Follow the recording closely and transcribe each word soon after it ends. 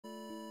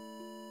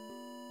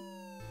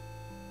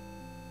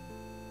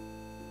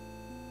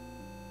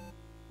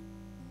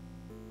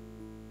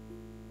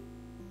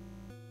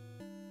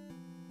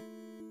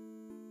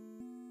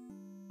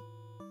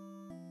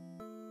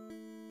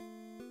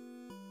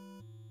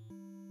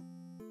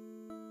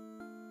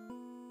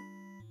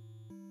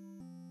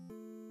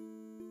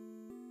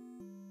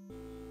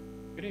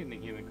Good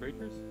evening, human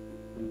creatures.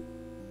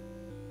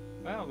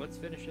 Well, let's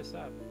finish this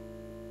up.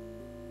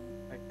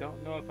 I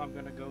don't know if I'm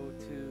gonna go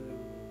to...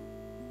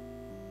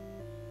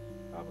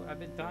 I've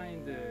been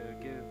dying to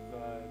give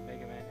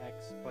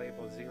megamanx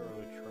Playable 0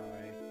 a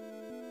try.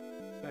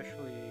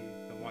 Especially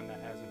the one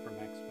that has it from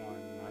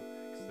X1, not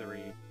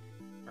X3,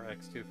 or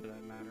X2 for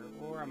that matter.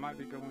 Or I might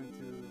be going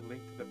to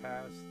Link to the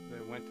Past,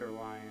 the Winter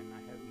Lion.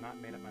 I have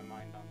not made up my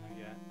mind on that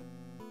yet.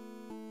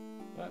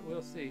 But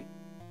we'll see.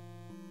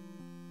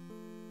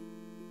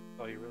 That's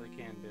all you really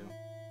can do.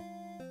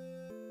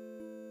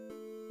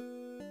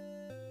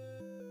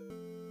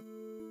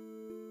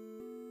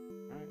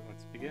 Alright,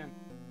 let's begin.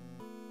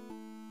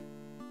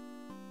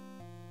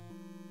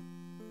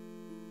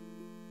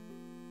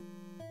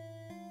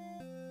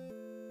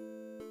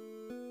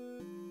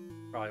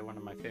 Probably one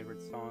of my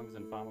favorite songs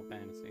in Final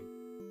Fantasy.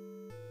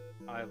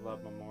 I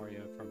love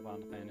Memoria from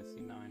Final Fantasy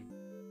IX.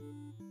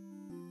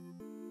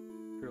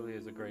 Truly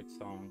is a great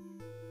song.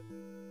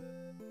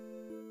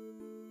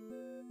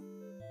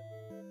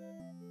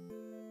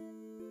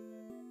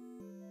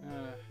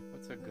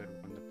 What's a good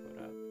one to put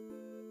up?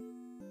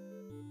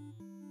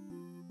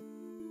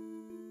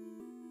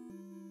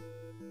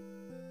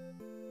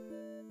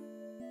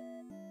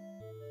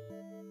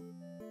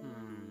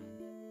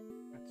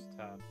 That's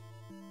tough.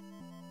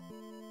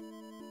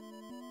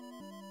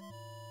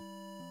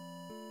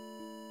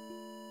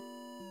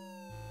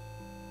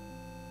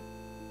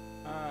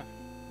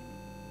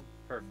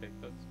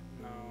 Perfect. That's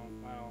no.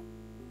 Well,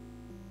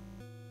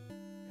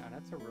 God,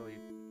 that's a really.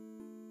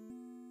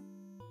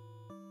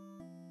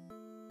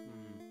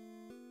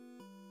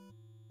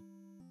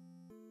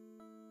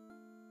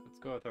 Let's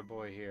go with our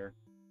boy here.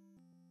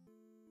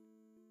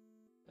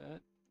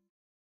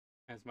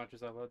 As much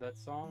as I love that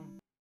song,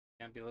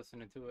 can't be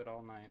listening to it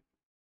all night.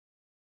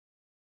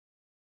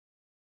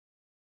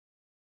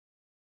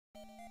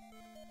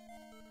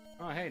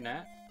 Oh, hey,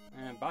 Nat.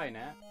 And bye,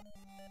 Nat.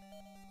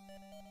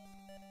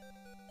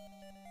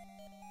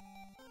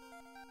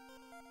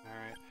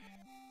 Alright.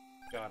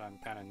 God, I'm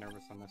kind of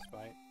nervous on this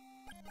fight.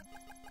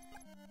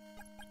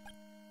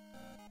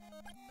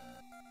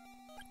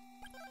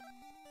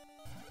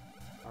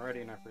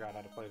 Already, and I forgot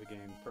how to play the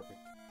game. Perfect.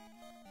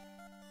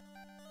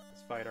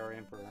 Let's fight our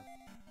Emperor.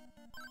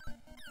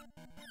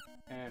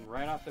 And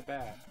right off the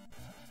bat...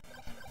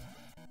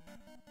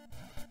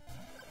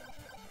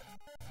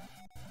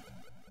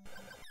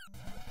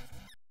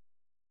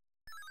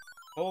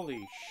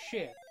 Holy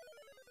shit!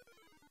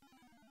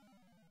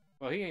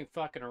 Well, he ain't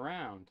fucking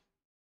around.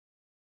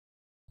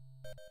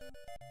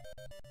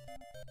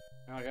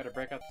 Now I gotta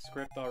break out the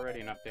script already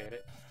and update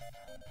it.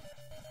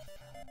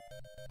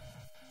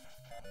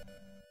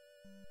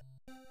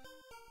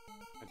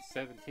 That's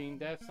 17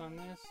 deaths on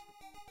this?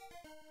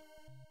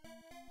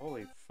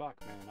 Holy fuck,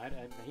 man.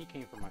 He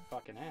came from my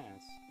fucking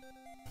ass.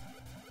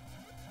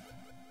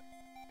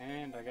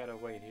 And I gotta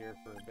wait here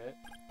for a bit.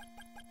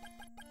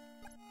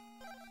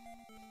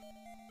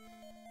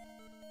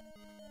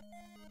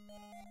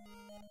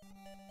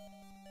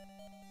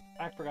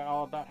 I forgot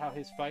all about how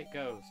his fight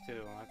goes,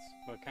 too. That's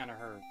what kind of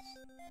hurts.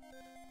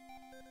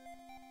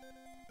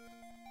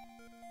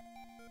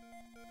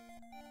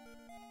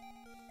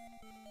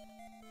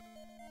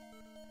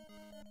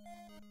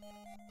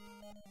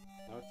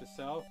 Note to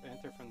self,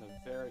 enter from the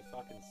very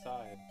fucking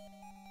side.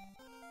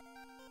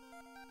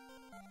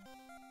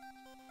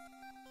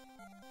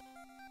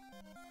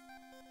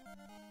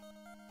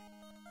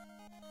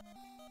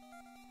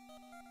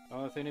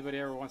 Well, if anybody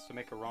ever wants to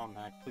make a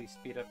Romhack, please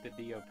speed up the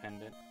Dio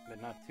pendant,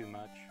 but not too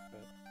much,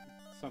 but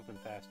something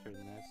faster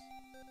than this.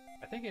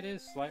 I think it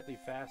is slightly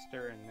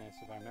faster in this,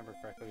 if I remember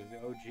correctly, because the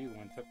OG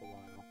one took a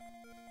while.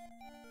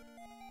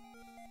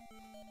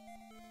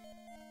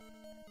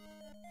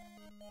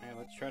 Hey,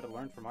 let's try to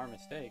learn from our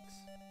mistakes.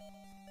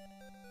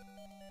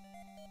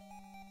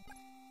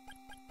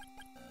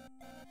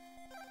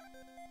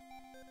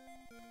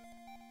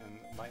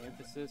 And by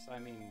emphasis, I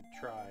mean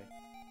try.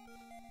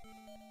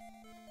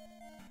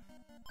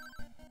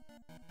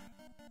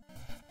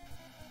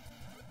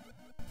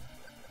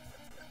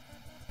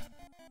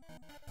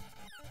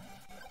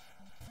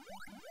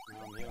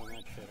 I'm healing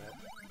that shit up.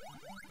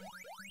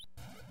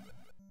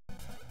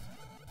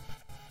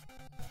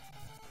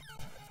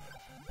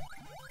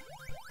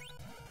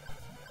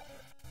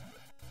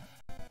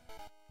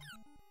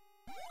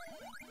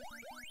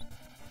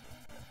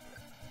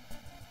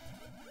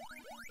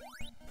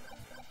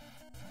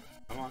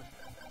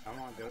 Come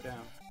on, go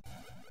down.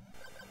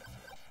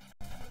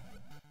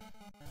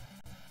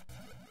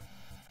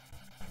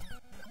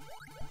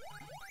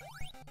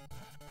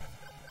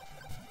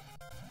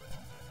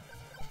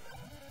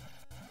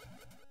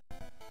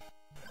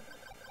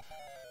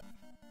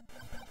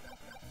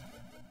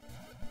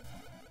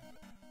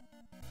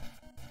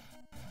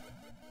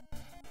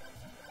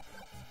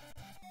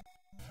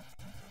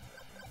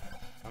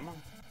 Come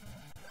on.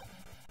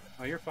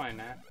 Oh, you're fine,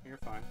 Nat. You're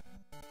fine.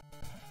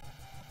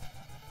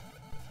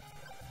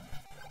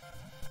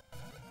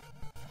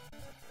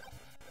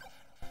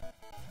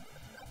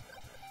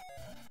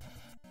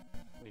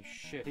 Holy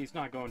shit, he's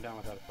not going down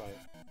without a fight.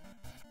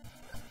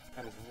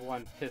 That is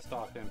one pissed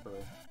off emperor.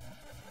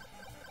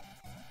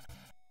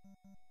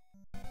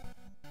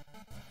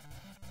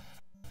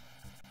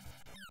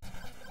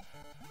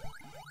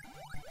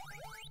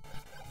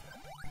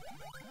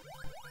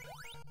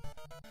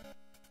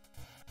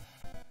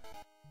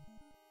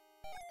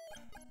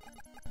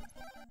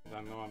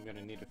 I know I'm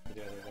gonna need it for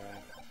the other guy.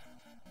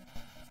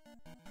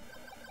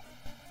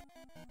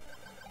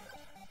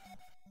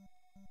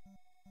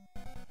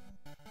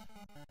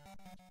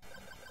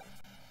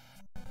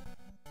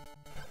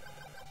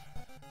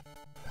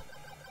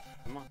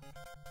 Come on.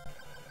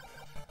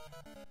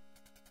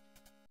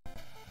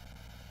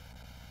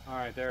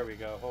 Alright, there we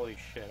go. Holy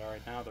shit.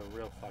 Alright, now the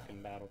real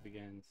fucking battle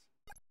begins.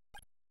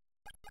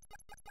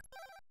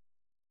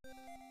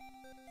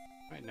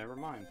 Alright, never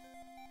mind.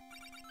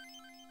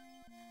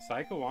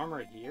 Psycho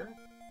armor here?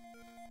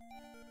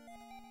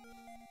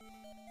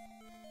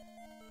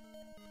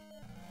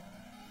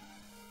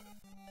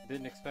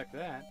 Didn't expect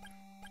that.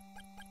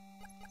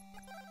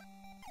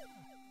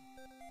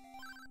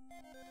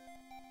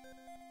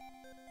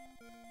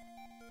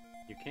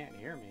 You can't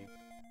hear me.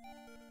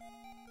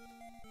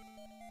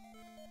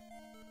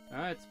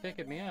 Oh, it's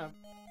picking me up.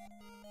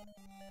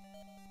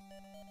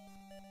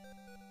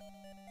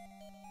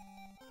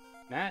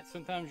 Matt,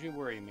 sometimes you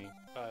worry me,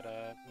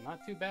 but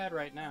not too bad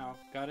right now.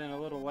 Got in a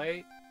little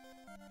late.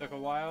 Took a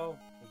while.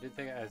 I did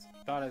think I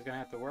thought I was gonna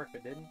have to work,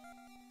 but didn't.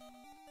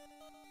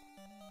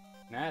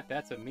 Nat,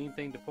 that's a mean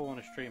thing to pull on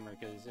a streamer,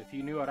 because if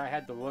you knew what I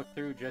had to look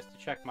through just to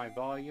check my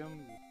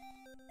volume,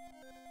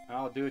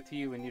 I'll do it to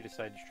you when you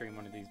decide to stream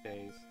one of these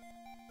days.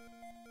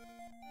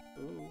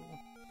 Ooh.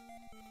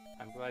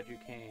 I'm glad you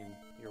came.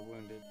 You're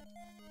wounded.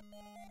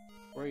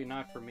 Worry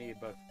not for me,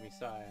 but for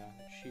Messiah.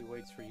 She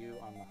waits for you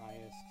on the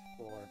highest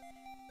floor.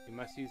 You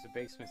must use the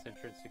basement's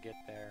entrance to get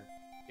there.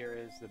 Here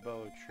is the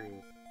bow of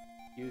truth.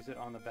 Use it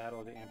on the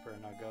battle of the Emperor.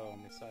 Now go,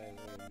 Messiah is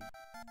waiting.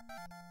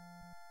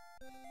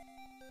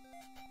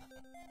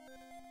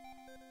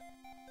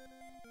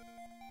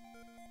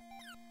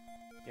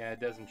 Yeah, it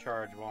doesn't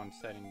charge while I'm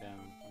setting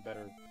down. I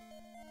better...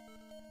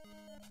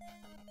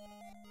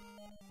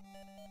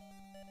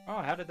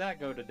 Oh, how did that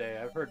go today?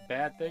 I've heard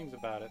bad things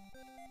about it.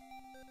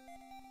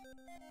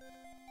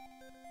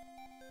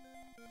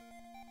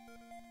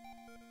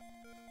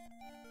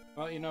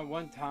 Well, you know,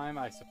 one time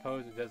I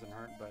suppose it doesn't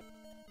hurt, but...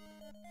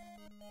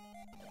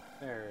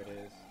 There it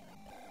is.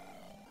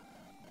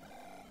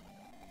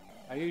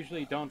 I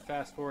usually don't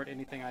fast forward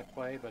anything I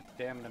play, but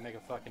today I'm gonna make a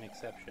fucking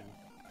exception.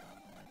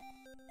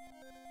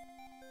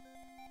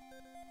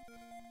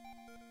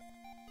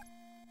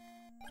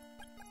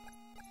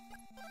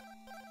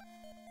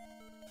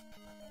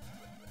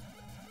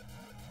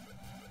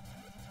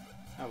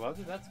 I loved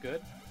it, that's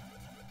good.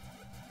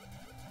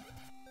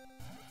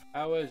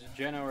 I was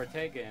Jenna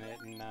Ortega in it,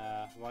 and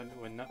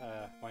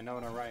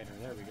Winona Ryder.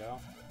 There we go.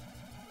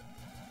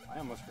 I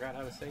almost forgot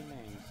how to say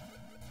names.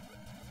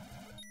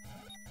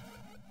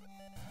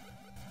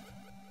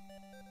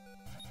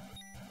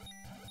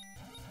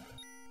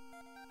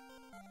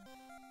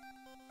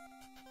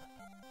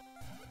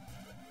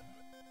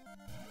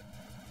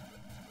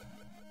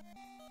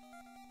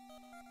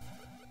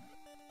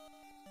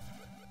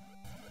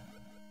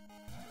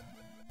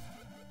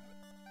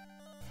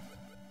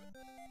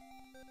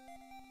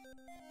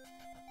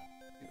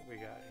 We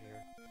got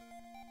here.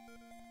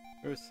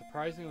 There was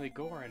surprisingly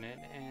gore in it,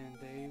 and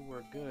they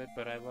were good,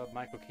 but I love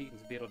Michael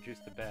Keaton's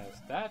Beetlejuice the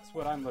best. That's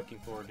what I'm looking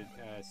forward to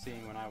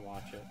seeing when I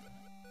watch it.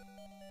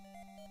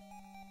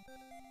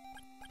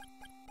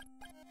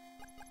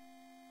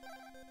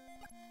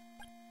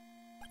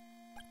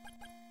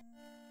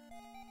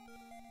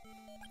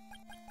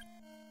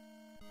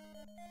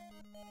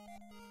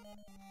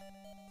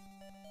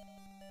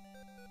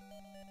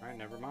 Alright,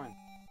 never mind.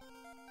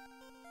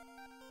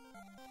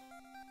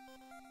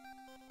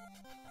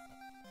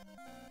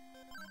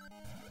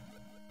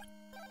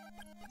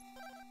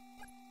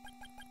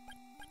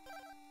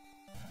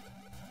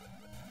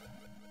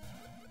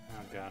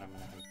 Oh god, I'm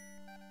gonna hate.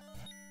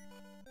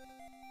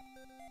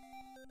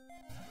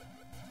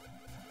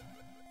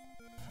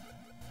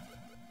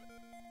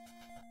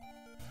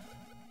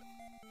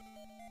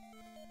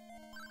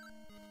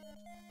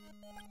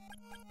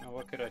 Now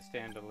what could I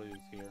stand to lose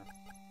here?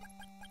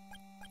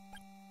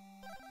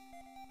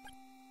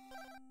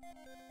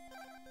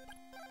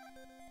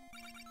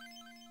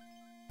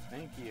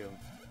 Thank you.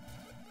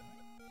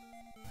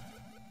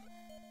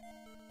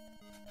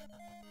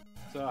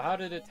 So how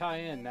did it tie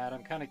in, Nat?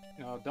 I'm kind of,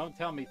 you know, don't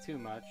tell me too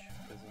much,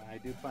 because I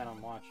do plan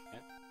on watching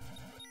it.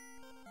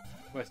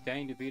 Well,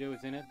 Danny DeVito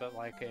was in it, but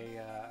like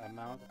a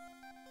amount...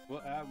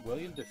 Well,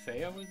 William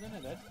DeFeo was in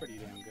it? That's pretty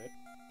damn good.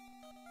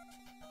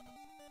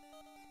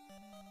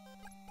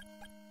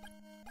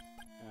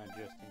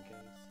 Just in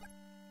case.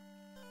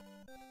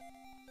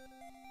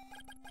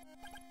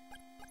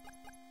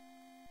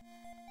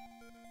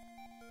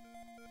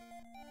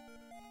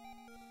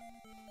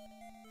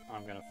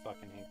 I'm gonna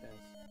fucking hate this.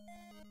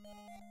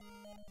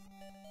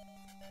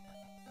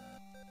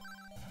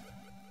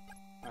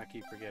 I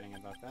keep forgetting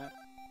about that.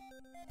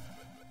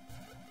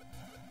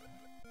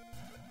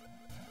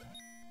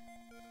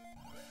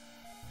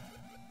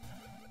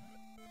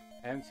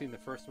 I haven't seen the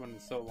first one in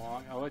so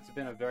long. Oh, it's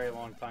been a very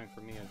long time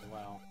for me as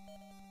well.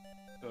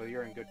 So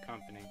you're in good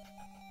company.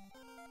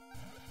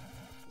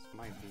 This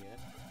might be it.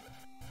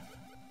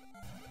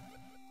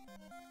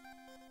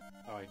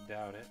 Oh, I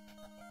doubt it.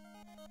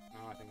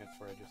 Oh, I think that's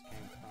where I just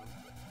came from.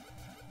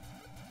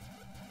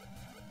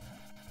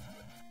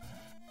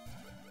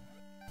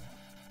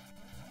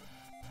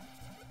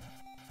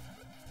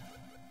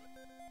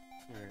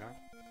 There we go.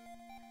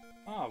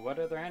 Oh, what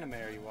other anime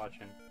are you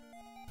watching?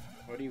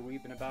 What are you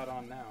weeping about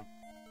on now?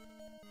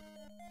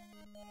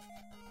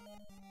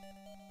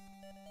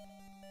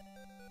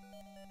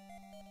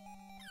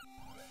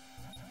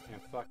 Yeah,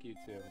 fuck you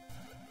too.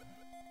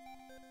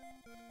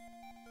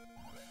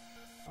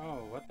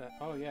 Oh, what the?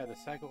 Oh yeah, the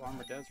Psycho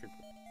Armor does it?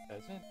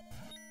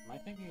 Am I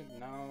thinking?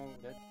 No,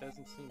 that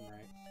doesn't seem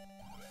right.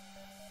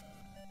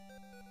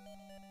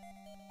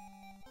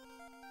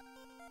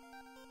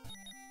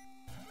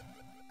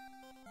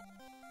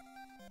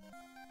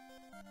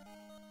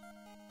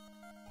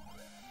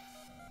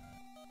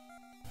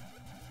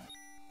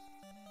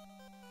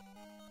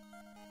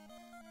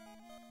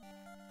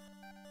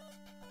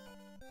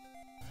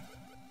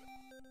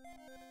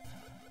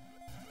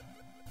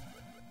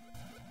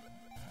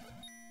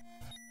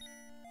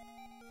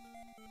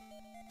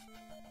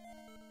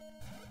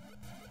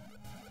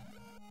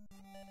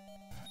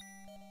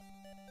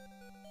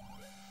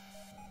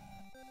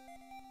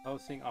 I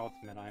was seeing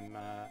Ultimate. I'm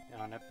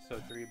on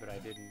episode 3, but I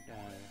didn't.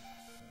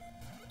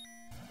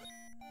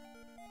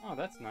 Oh,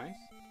 that's nice.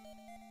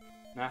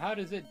 Now, how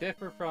does it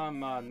differ from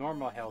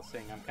normal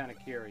Hellsing? I'm kind of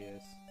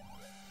curious.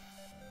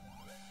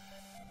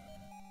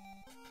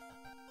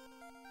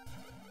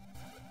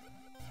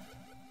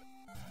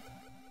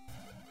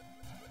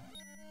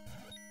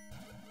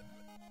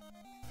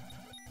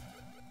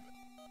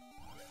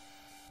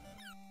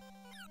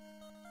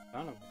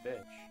 Son of a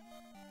bitch.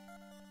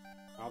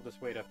 I'll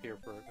just wait up here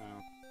for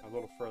a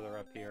little further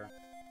up here.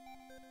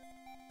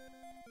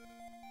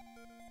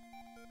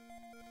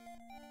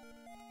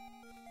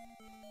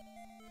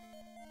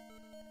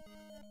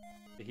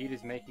 The heat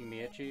is making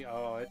me itchy.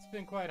 Oh, it's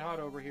been quite hot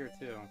over here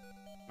too.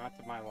 Not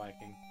to my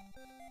liking.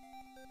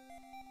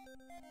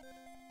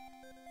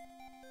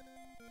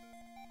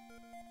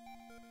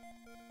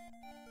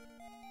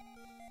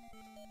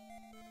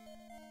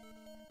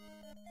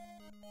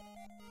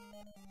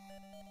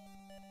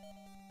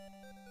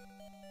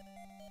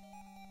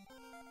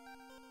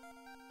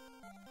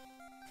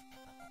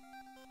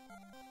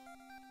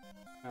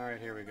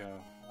 Alright, here we go.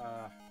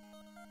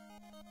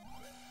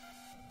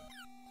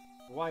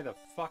 Why the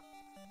fuck?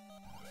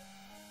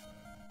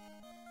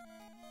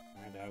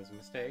 Alright, that was a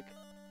mistake.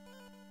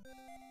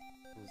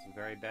 It was a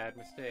very bad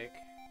mistake.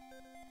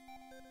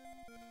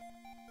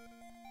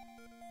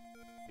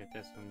 Get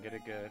this one, get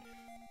it good.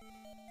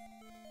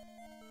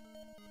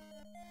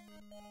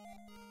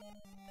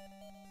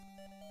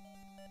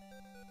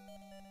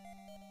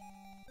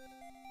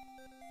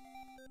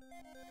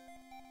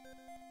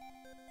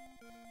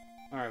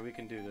 Alright, we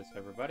can do this,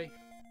 everybody.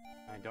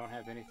 I don't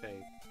have any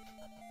faith.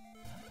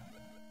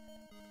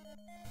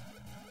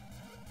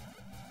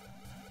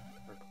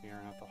 We're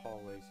clearing out the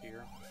hallways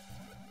here.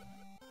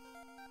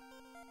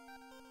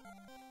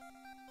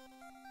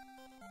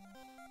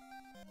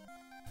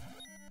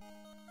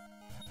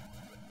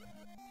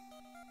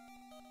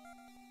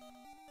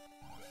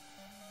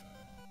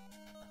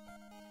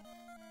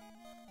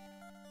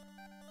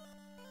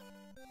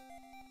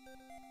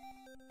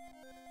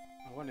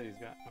 Oh, one of these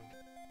got... Okay.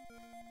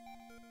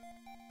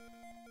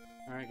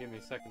 Alright, give me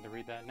a second to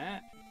read that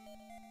nat.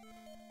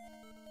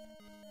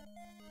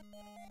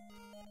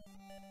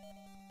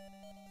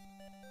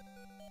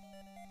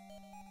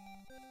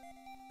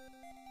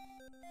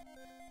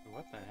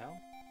 What the hell?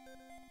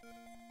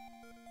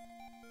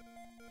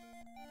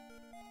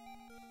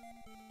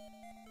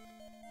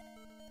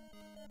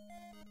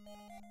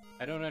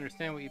 I don't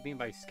understand what you mean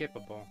by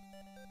skippable.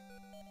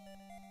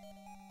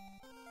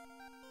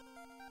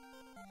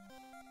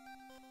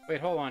 Wait,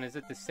 hold on, is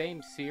it the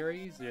same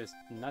series? Just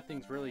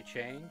nothing's really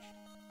changed?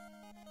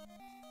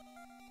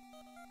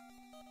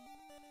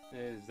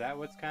 Is that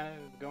what's kind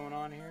of going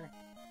on here?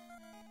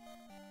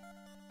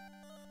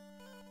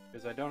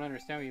 Because I don't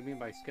understand what you mean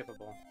by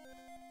skippable.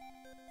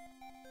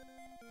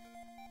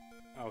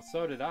 Oh,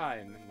 so did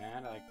I,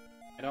 man.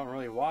 I don't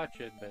really watch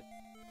it, but...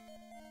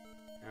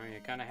 I mean, you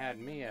kind of had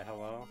me at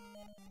hello.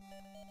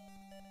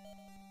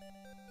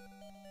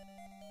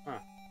 Huh.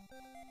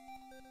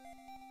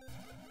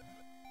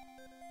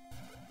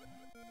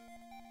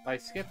 By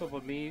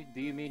skippable,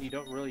 do you mean you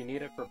don't really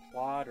need it for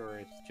plot, or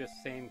it's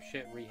just same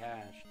shit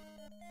rehashed?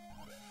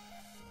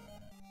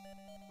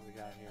 What we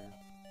got here?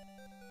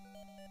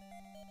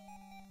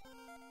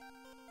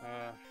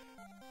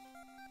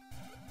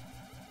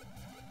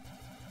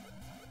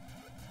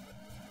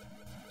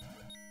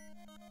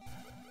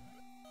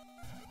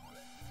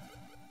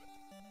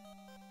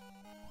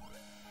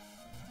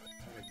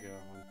 There we go,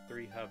 on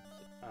 3 hubs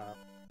up.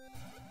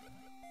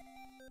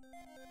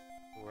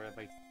 Where am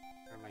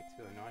I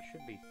 2? No, it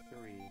should be 3.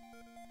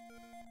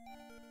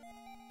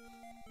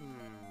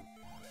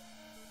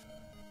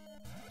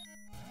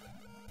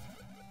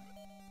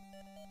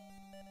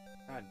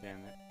 God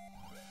damn it.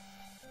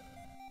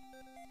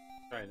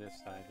 Try this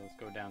side. Let's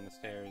go down the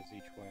stairs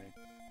each way.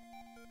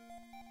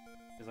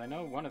 Because I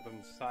know one of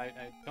them's side...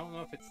 I don't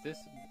know if it's this...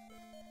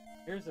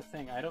 Here's the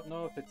thing. I don't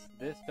know if it's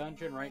this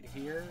dungeon right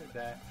here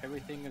that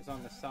everything is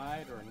on the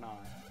side or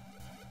not.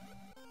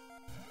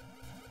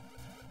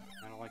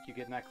 I don't like you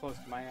getting that close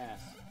to my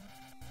ass.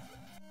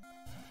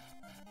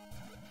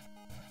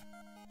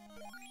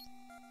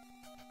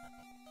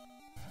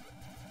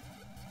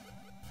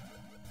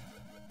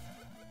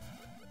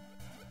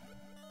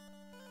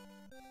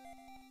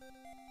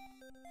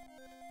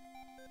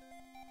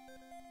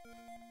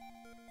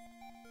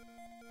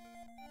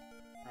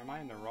 Or am I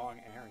in the wrong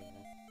area?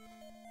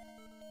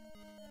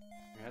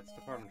 Yeah, that's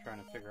the part I'm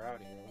trying to figure out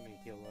here. Let me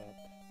heal up.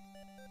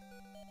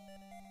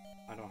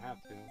 I don't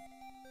have to.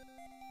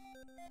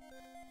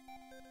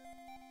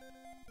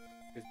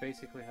 Because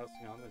basically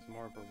Hellsing Island is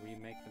more of a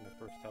remake than the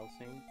first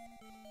Hellsing.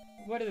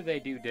 What did they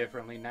do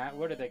differently, Nat?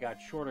 What did they got?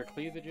 Shorter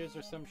cleavages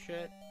or some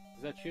shit?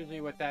 Because that's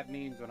usually what that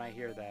means when I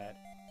hear that.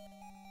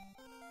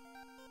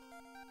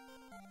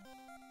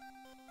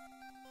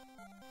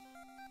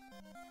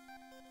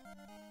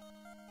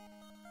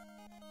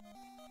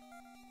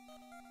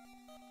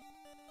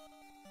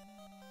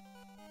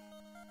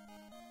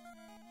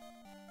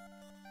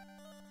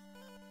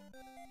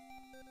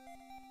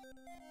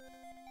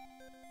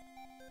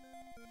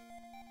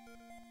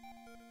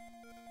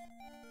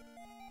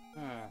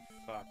 Ah,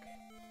 fuck.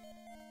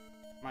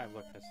 Might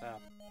look this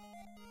up.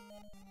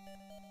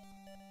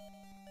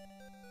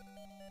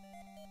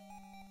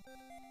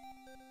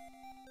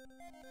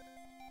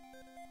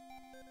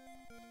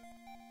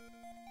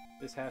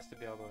 This has to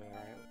be all the way,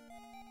 alright.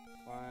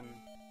 1,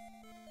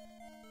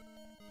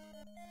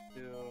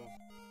 2,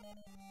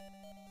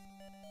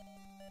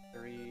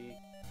 3,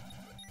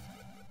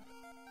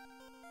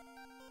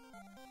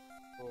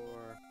 4.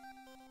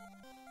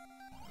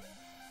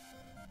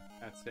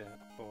 That's it.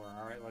 4.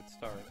 Alright, let's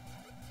start.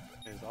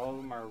 Because all of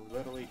them are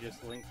literally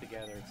just linked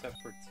together,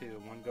 except for 2.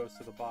 One goes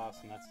to the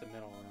boss, and that's the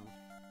middle room.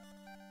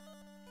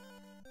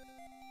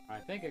 I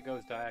think it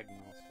goes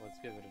diagonal, so let's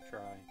give it a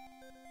try.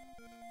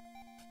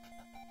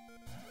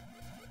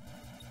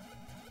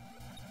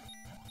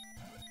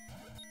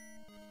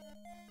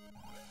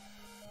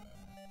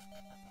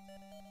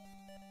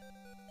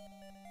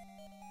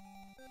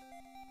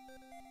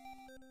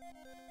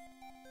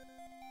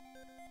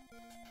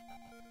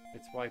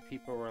 It's why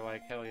people were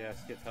like, hell yeah,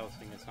 skip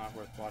Hellsing, it's not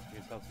worth watching,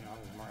 because Hellsing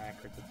is more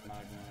accurate to the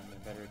Magma and a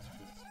better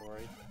experience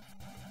story.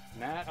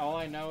 Nat, all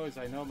I know is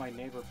I know my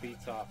neighbor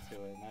beats off to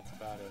it, and that's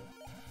about it.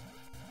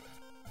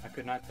 I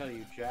could not tell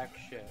you jack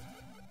shit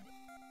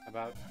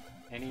about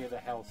any of the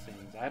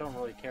Hellsings. I don't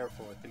really care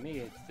for it. To me,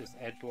 it's just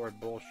edgelord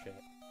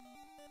bullshit.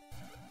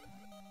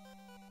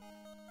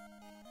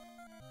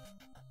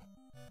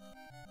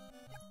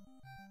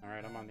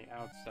 Alright, I'm on the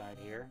outside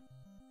here.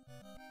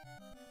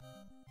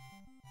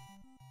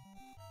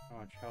 I'll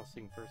watch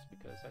Hellsing first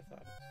because I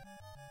thought it was...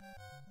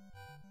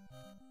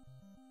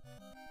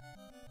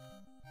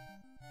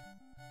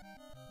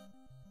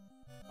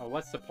 Oh,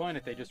 what's the point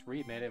if they just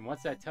remade it? And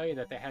what's that tell you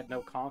that they had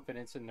no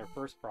confidence in their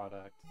first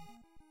product?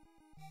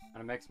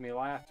 And it makes me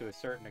laugh to a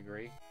certain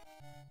degree.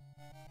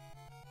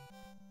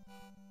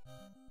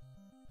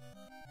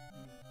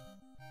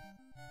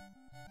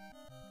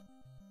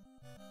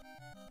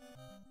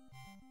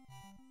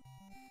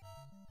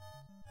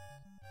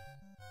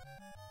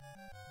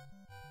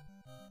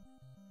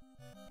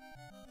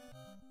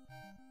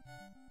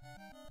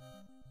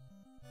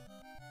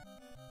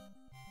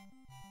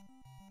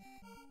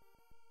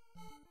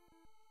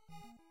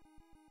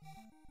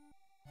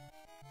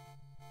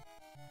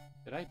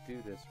 Did I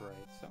do this right?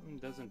 Something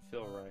doesn't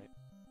feel right.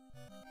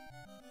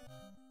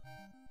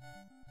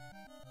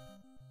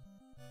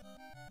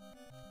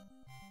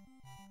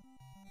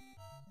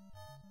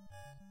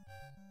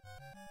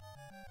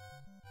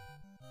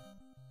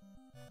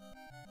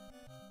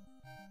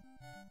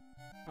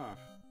 Huh.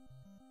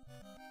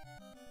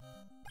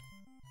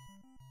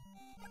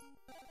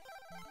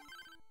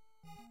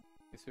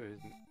 Guess who is...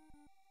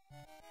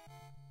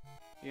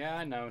 Yeah,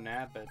 I know,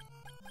 Nat, but...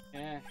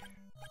 Eh.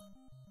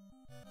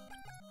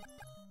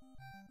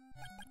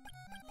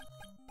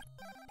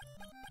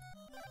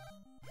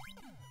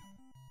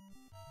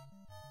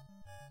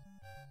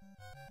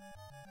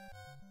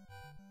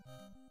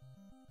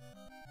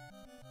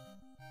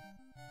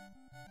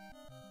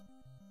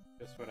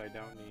 Just what I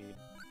don't need.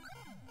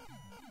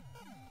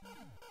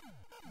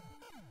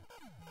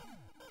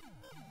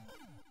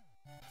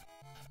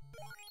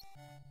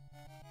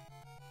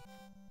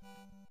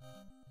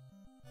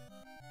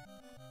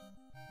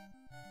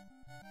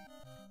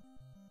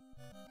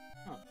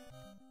 Huh.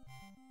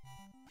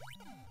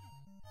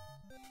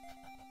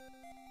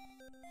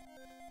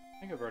 I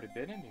think I've already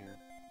been in here.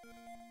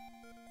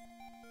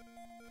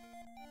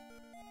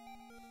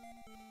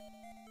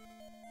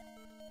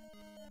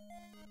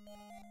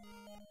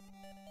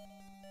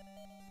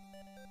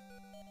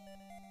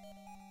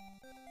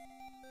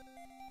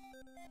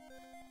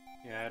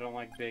 Yeah, I don't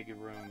like big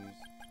rooms.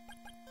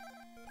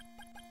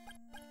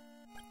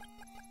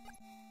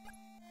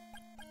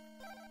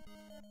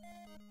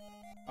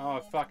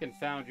 fucking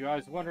found you. I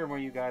was wondering where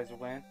you guys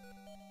went.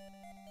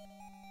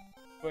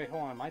 Wait,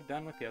 hold on. Am I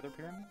done with the other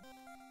pyramid?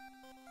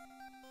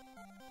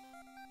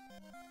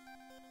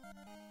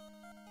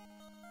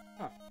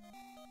 Huh.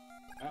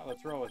 Well,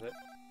 let's roll with it.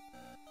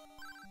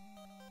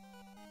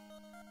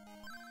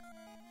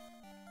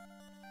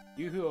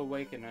 You who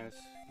awaken us,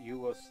 you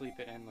will sleep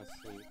an endless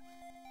sleep.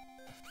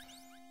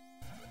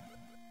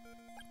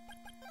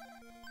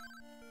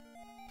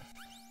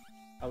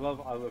 I love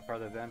Alucard,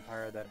 the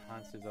vampire that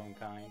hunts his own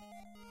kind.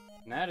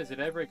 Nat, is it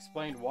ever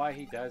explained why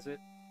he does it?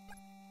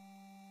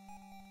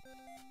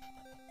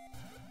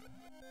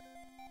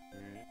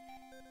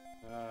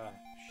 Alright.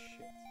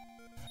 Shit.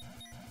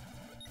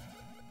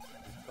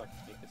 I fucking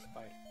hate the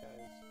spider,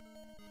 guys.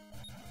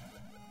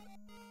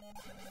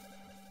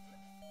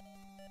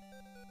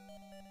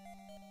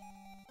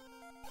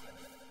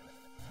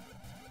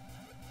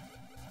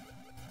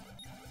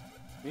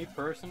 Me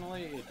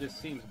personally, it just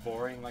seems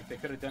boring. Like they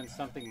could have done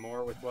something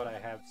more with what I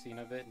have seen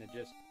of it, and it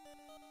just...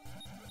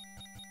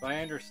 If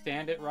I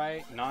understand it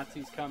right,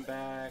 Nazis come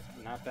back,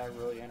 not that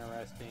really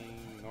interesting,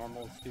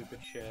 normal stupid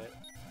shit.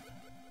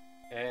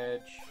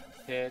 Edge,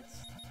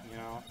 hits, you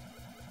know.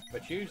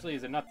 But usually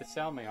is enough to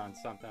sell me on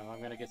something.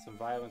 I'm gonna get some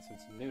violence and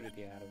some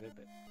nudity out of it,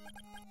 but...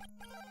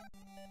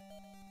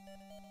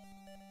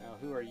 Now,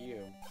 who are you?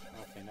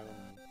 Okay, never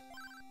mind.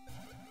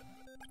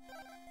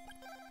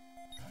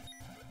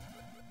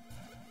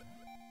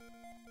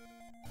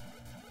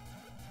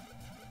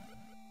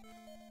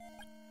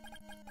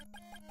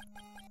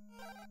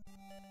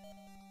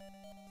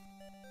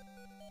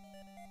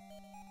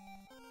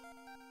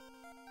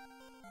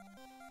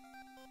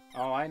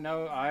 Oh, I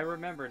know, I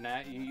remember,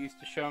 Nat. You used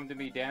to show them to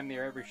me damn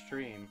near every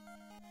stream.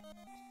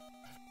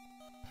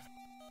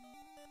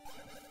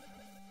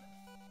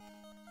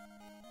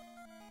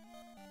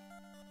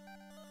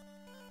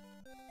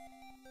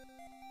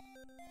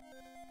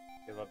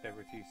 Give up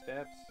every few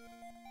steps.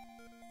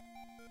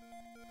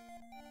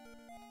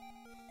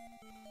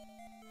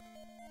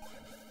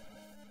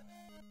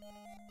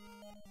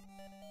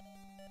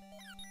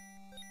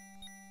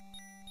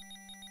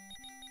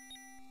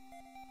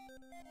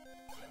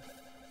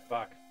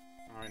 Fuck.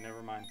 Alright,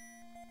 never mind.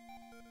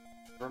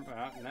 No.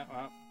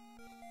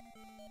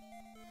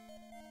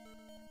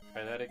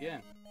 Try that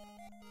again.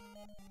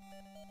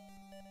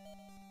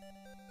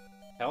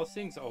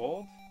 Helsing's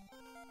old?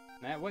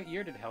 Matt, what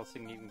year did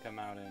Helsing even come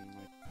out in?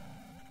 Like,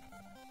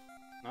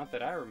 not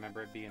that I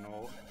remember it being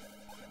old.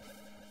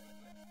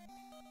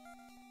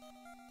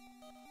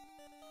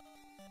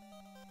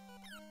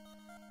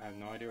 I have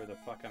no idea where the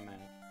fuck I'm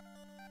at.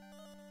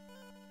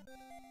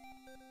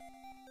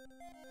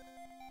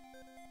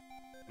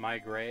 My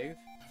grave?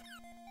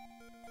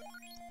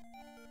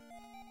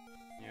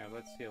 Yeah,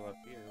 let's heal up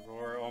here.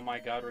 Or, oh my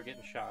god, we're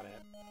getting shot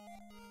at.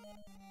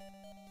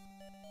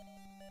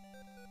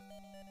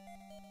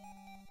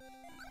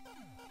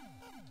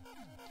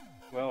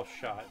 Well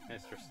shot,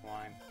 Mr.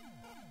 Slime.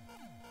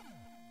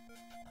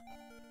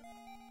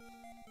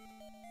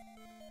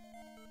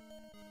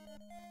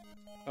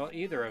 Well,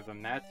 either of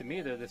them. That, to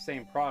me, they're the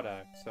same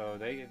product. So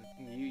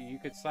you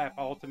could slap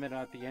Ultimate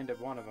at the end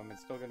of one of them. It's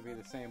still going to be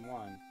the same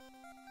one.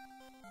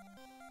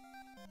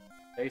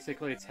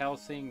 Basically, it's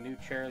Helsing, new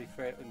cherry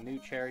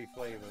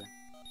flavor.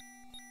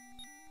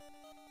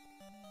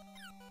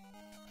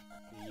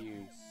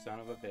 You son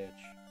of a bitch.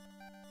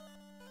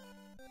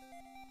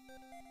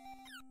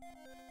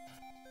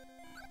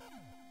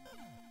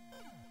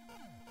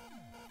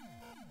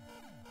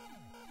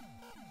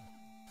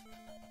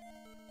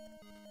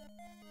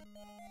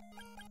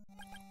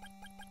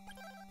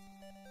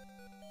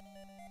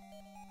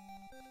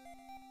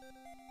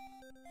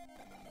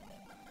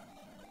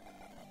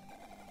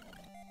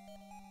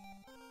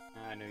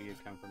 I knew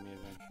you'd come for me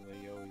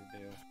eventually, you always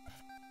do.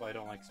 Well, I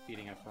don't like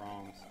speeding up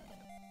wrongs.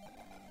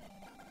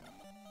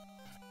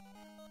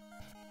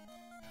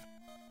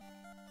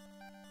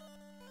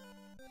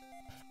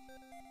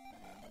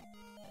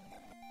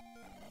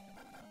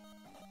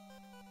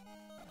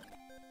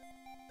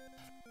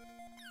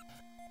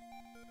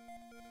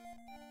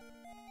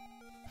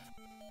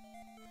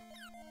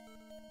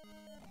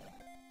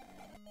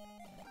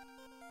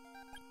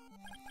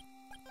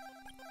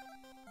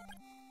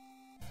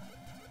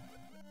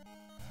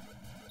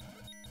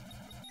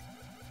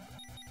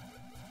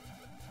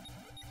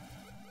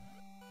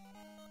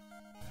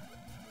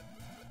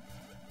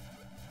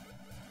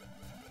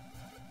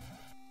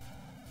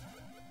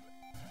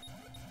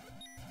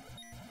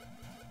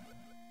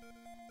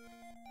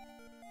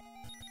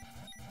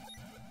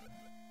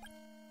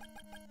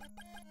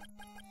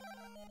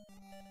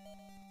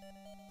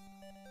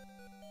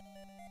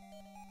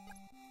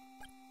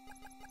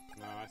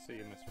 No, I see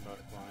you, Mr.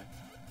 Butterfly.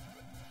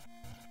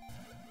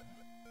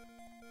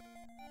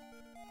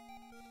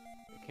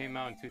 It came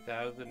out in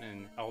 2000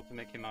 and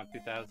Ultimate came out in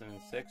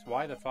 2006.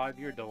 Why the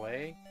 5-year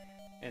delay?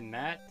 And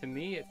that, to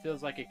me, it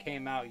feels like it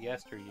came out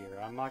yesteryear.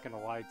 I'm not gonna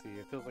lie to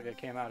you. It feels like it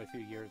came out a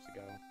few years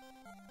ago.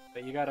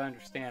 But you gotta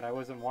understand, I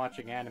wasn't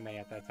watching anime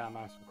at that time.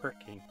 I was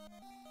working.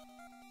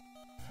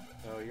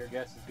 So your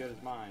guess is as good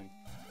as mine.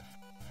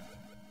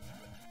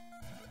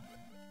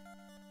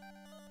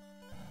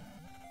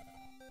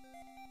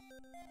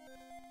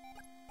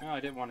 No, I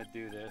didn't want to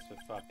do this, but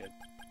fuck it.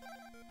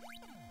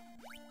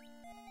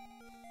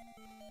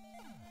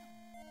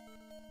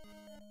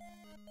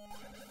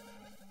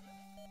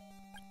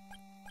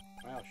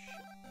 Well,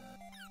 shit.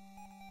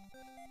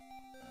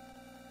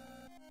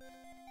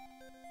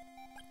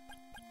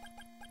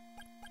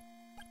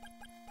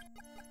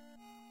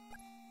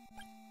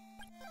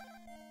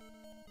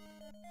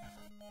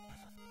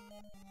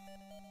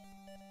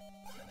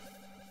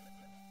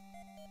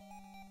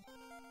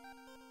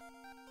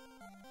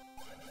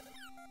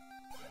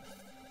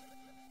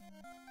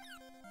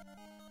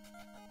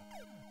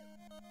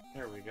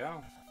 There we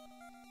go.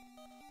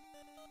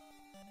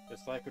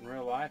 Just like in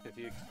real life, if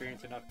you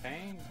experience enough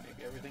pain,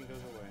 everything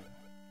goes away.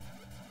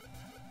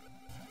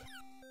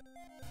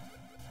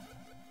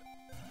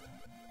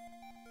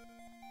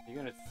 You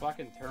gonna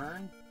fucking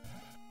turn?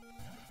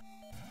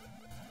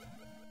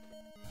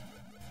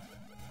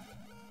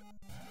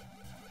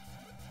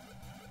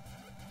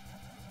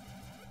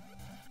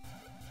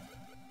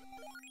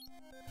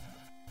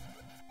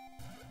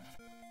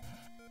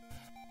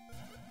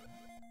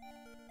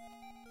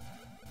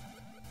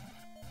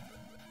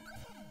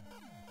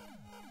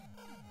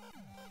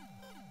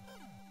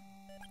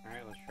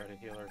 Alright, let's try to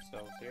heal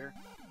ourselves here.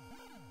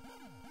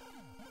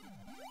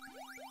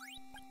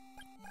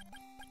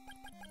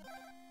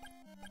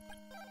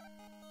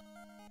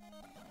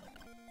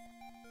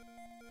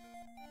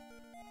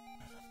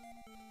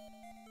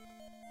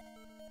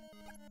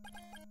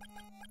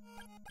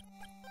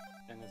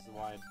 And this is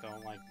why I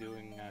don't like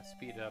doing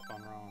speed up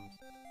on ROMs.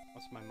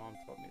 Plus my mom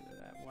told me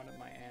that one of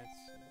my aunts,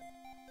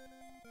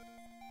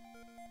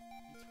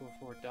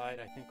 4-4, died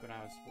I think when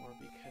I was 4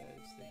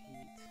 because the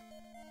heat.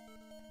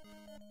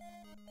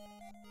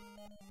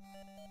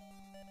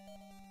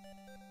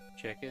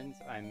 Chickens?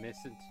 I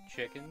missing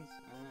chickens?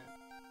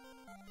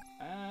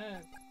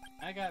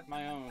 I got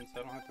my own,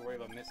 so I don't have to worry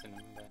about missing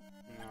them, but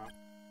no.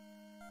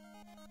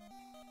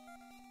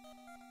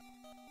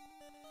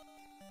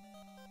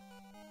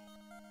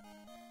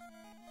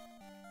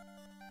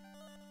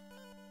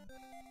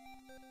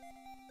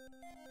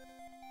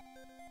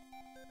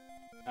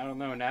 I don't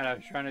know, Nat, I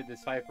was trying to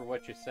decipher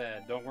what you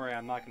said. Don't worry,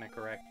 I'm not going to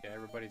correct you.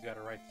 Everybody's got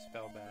a right to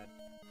spell bad.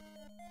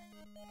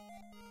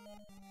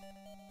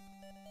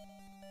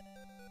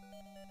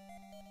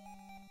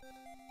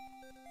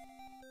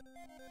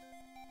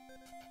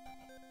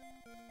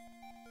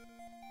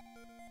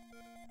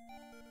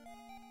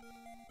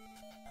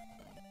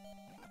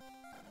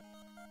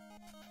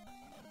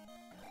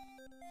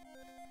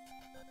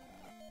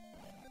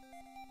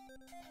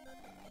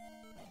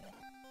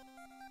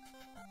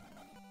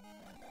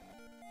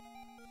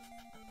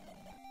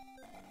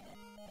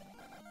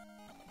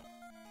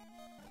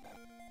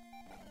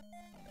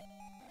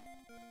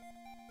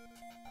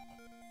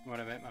 What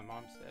I meant, my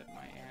mom said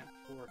my aunt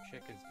 4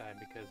 chickens died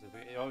because of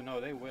it. Oh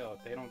no, they will.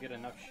 If they don't get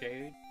enough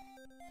shade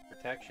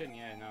protection,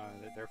 yeah, no,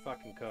 they're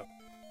fucking cooked.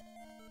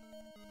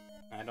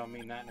 I don't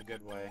mean that in a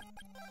good way.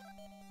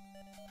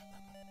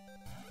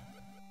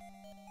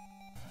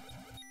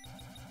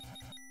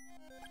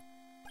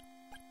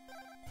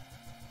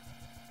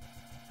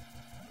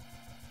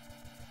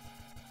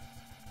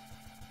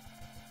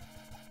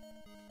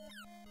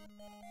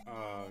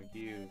 Oh,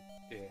 you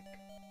dick.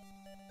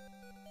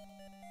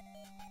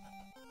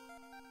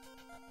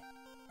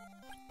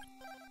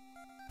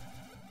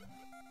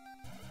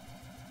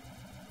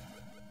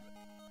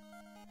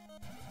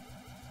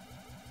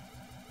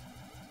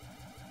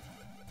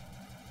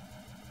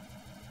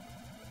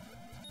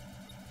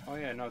 Oh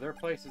yeah, no, there are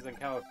places in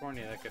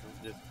California that could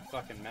just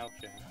fucking melt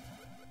you.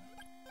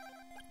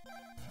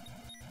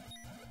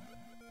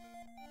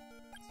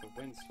 It's a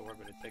windstorm,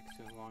 but it takes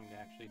too long to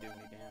actually do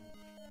any damage.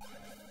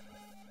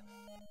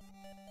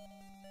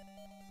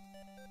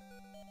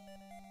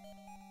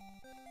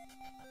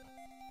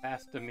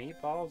 Pasta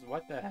meatballs?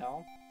 What the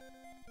hell?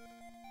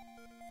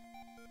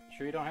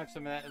 Sure you don't have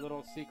some of that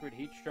little secret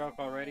heat stroke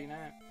already,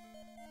 Nat?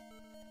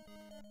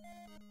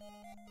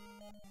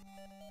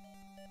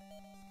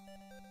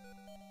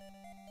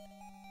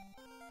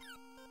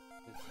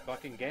 Just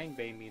fucking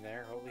gangbang me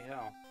there, holy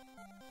hell.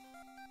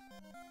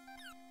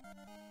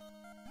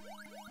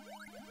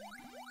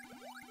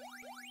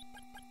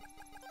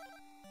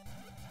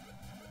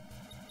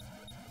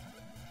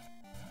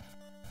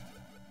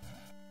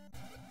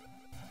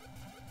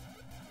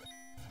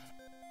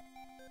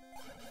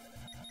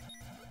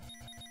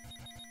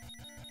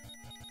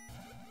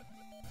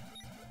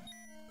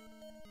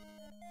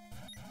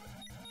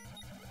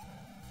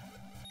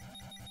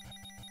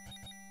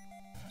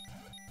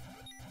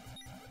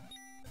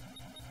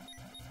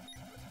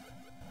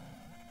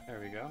 There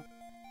we go.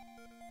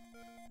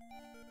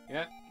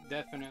 Yep,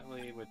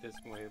 definitely with this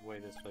way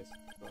this place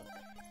looks.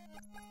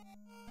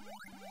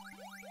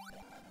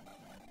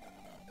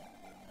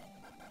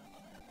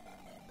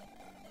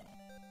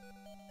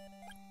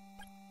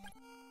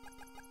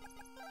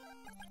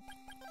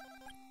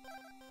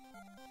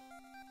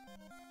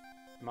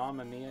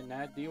 Mamma Mia,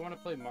 Nat, do you want to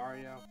play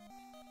Mario?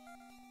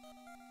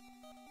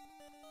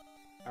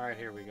 Alright,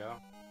 here we go.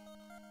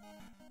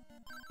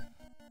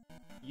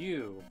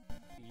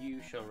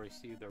 you shall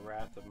receive the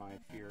wrath of my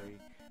fury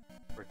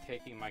for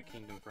taking my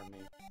kingdom from me.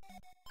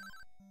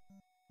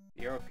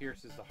 The arrow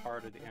pierces the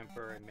heart of the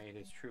emperor and made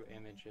his true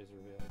image is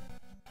revealed.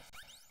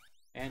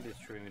 And his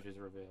true image is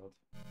revealed.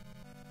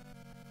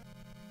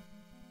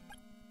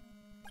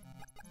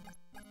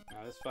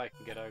 Now this fight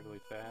can get ugly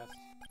fast.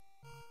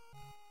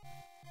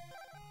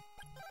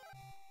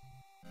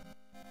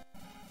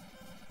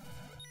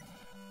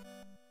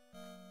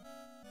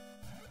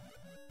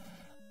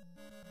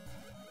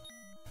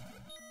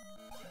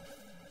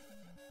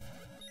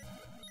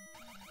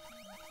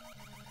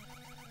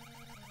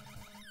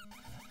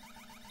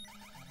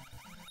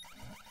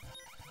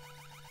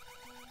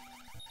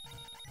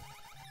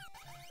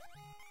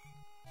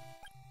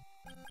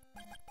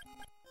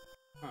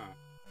 Huh.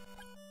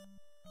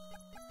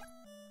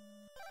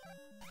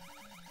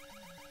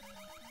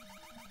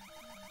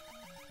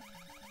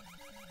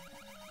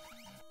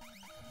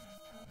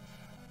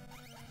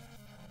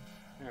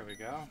 There we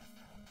go.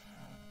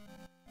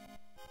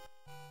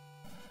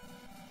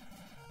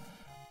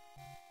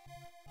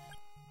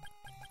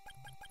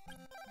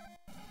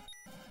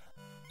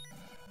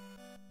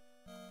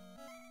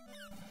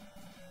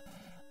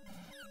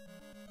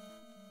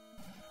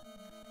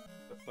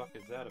 The fuck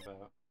is that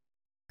about?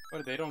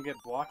 What, they don't get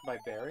blocked by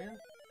barrier?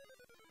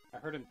 I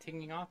heard him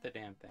tinging off the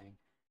damn thing.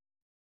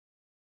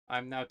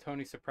 I'm now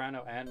Tony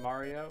Soprano and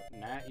Mario?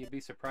 Nah, you'd be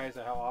surprised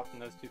at how often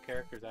those two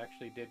characters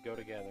actually did go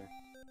together.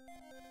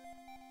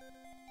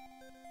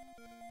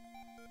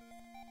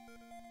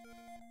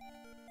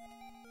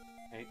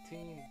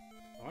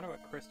 I wonder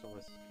what Crystalis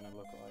is gonna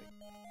look like.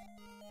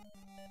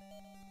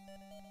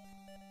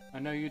 I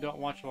know you don't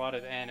watch a lot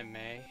of anime.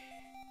 A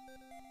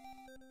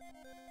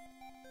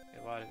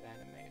lot of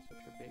animes, but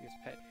your biggest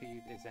pet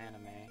peeve is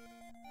anime.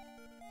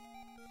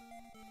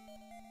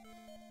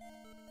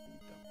 You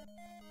don't.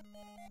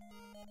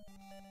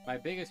 My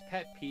biggest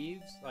pet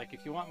peeves, like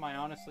if you want my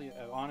honest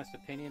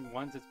opinion,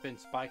 ones that's been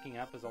spiking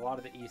up is a lot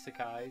of the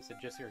isekais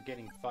that just are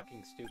getting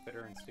fucking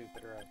stupider and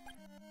stupider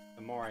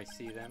the more I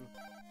see them.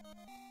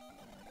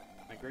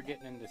 Like, we're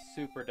getting into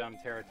super dumb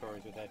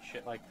territories with that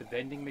shit. Like, the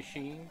vending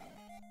machine.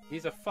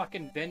 He's a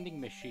fucking vending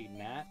machine,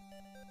 Nat.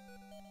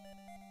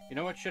 You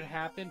know what should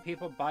happen?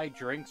 People buy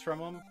drinks from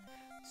him.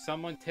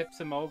 Someone tips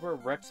him over,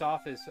 rips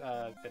off his,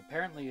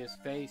 apparently his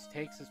face,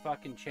 takes his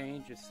fucking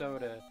change, his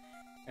soda,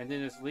 and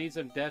then just leaves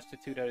him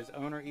destitute as his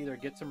owner either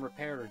gets him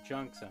repaired or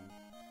junks him.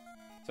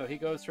 So he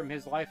goes from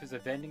his life as a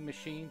vending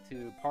machine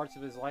to parts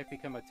of his life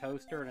become a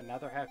toaster and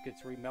another half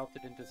gets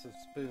remelted into some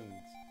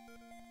spoons.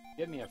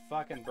 Give me a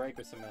fucking break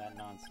with some of that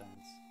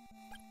nonsense.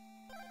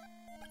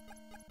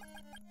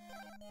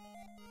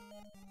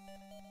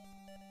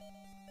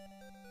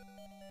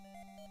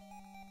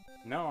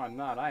 No, I'm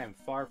not. I am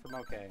far from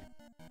okay.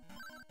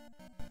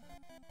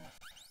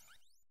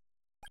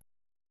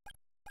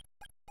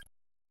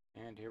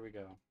 And here we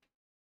go.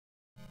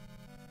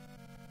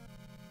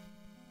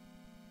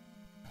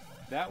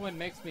 That one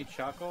makes me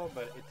chuckle,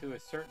 but to a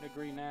certain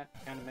degree, Nat,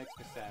 kind of makes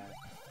me sad.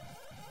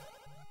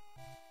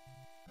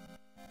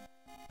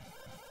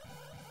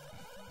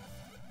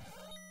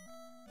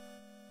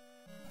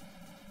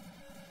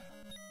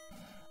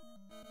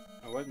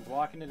 I wasn't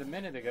blocking it a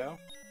minute ago.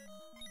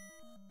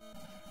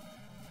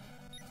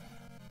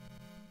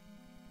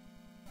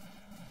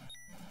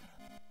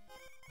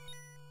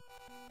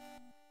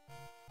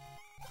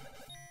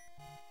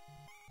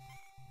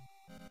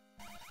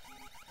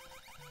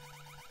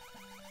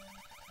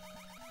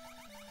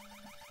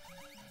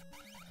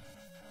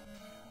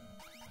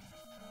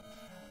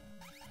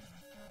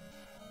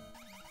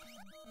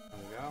 There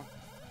we go.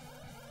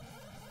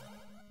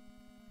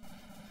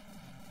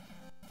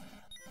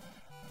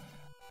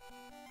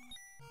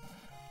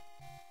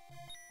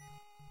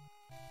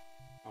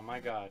 Oh my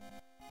god.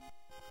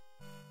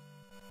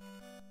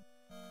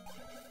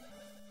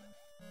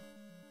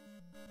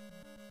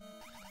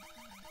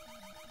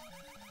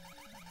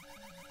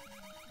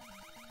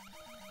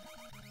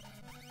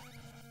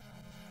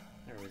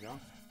 There we go.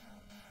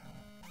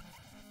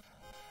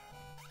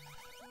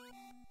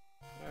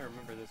 I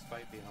remember this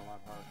fight being a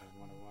lot harder than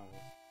what it was.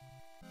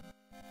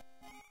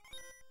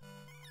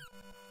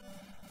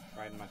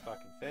 Right in my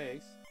fucking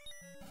face.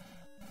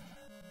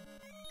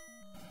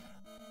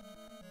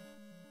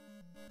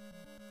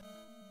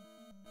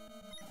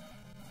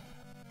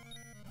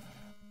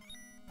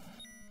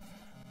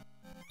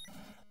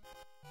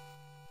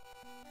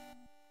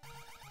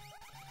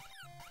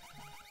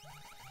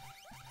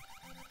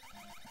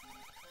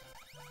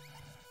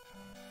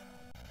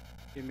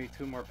 Give me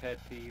two more pet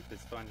peeves.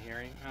 It's fun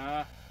hearing.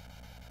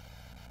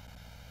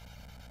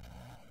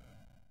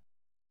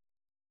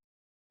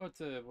 What's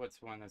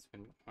one that's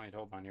been... Wait,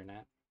 hold on here,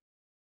 Nat.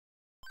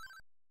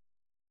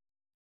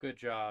 Good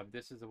job.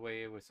 This is the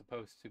way it was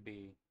supposed to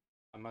be.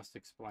 I must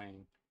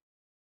explain.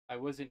 I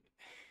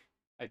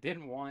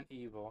didn't want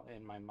evil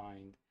in my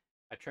mind.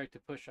 I tried to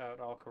push out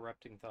all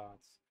corrupting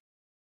thoughts.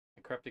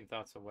 And corrupting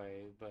thoughts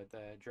away, but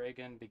the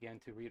dragon began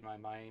to read my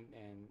mind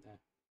and...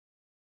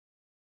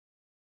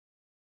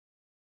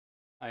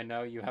 I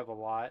know you have a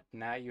lot.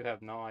 Now you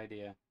have no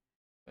idea.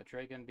 But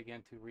Dragon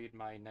began to read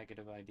my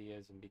negative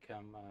ideas and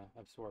become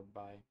absorbed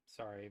by.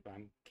 Sorry, but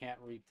I can't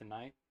read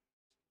tonight.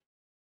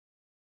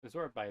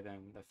 Absorbed by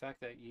them. The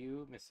fact that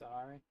you, Miss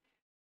Ari,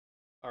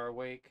 are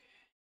awake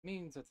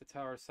means that the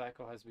tower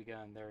cycle has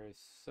begun. There is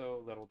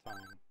so little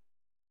time.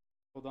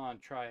 Hold on,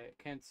 try it.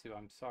 Kensu,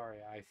 I'm sorry.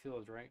 I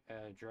feel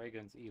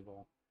Dragon's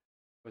evil.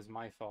 It was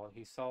my fault.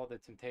 He saw the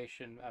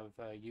temptation of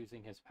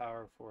using his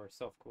power for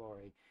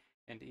self-glory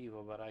and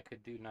evil, but I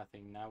could do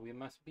nothing. Now we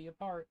must be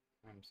apart.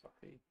 I'm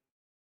sorry.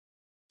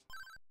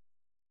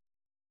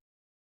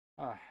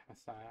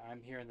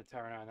 I'm here in the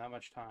tower now. Not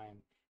much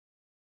time.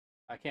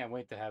 I can't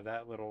wait to have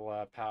that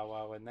little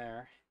powwow in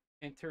there.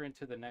 Enter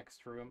into the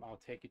next room. I'll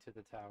take you to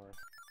the tower.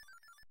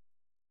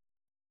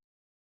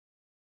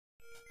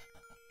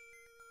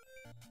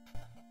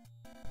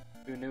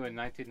 Who knew in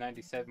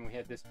 1997 we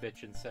had this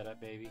bitchin' setup,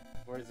 baby?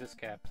 Where's this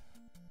kept?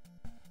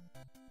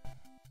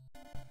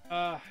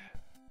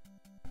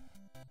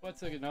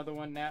 What's another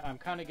one now? I'm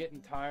kind of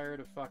getting tired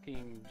of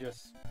fucking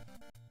just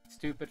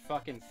stupid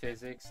fucking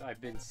physics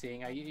I've been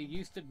seeing. It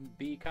used to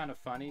be kind of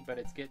funny, but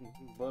it's getting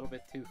a little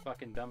bit too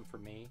fucking dumb for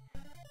me.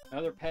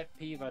 Another pet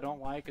peeve I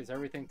don't like is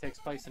everything takes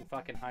place in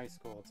fucking high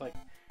school. It's like,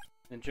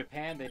 in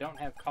Japan, they don't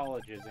have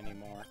colleges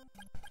anymore.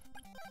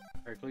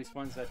 Or at least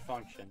ones that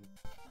function.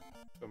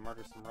 Go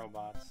murder some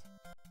robots.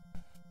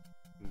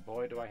 And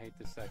boy, do I hate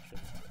this section.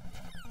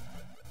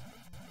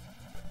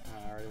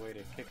 Alright, way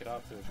to kick it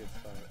off to a good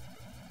start.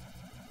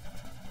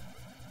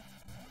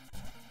 I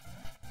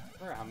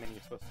don't know how many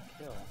you're supposed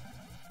to kill.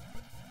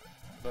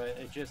 But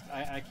it just,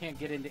 I can't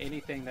get into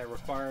anything that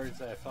requires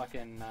a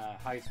fucking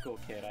high school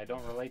kid. I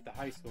don't relate to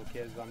high school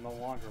kids. I'm no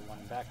longer one.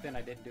 Back then,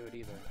 I didn't do it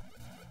either.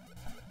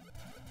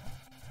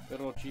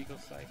 Good old Jigo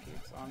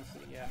Psychics.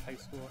 Honestly, yeah, high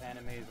school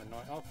anime is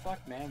annoying. Oh,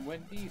 fuck, man.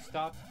 When do you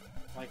stop?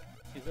 Like,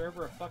 is there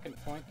ever a fucking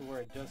point to where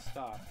it does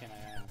stop, can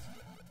I ask?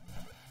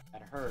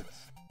 That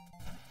hurts.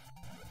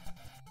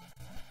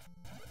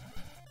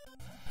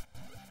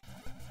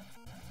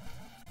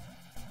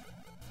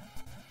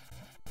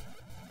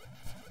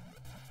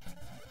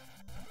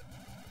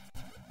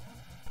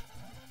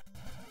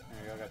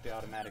 There you go, I got the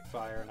automatic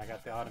fire, and I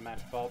got the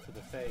automatic fall to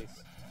the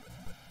face.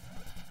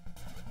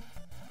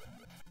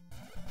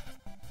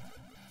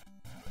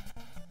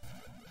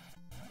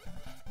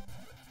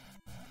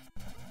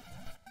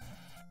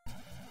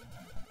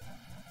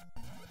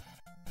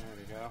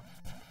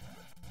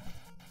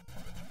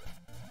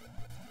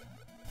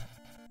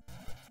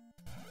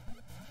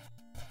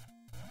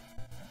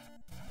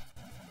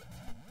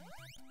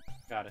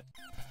 Got it.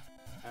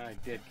 I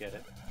did get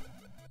it.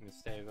 I'm gonna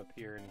stay up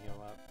here and heal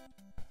up.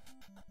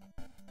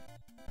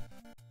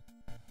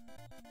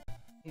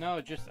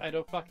 No, just, I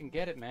don't fucking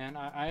get it, man.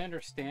 I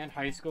understand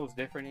high school is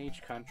different in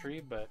each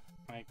country, but,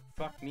 like,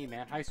 fuck me,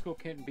 man. High school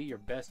couldn't be your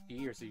best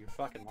years of your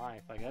fucking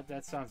life. Like,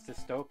 that sounds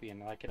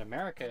dystopian. Like, in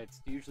America, it's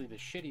usually the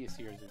shittiest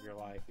years of your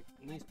life.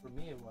 At least for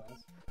me, it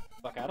was.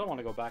 Like, I don't want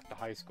to go back to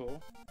high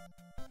school.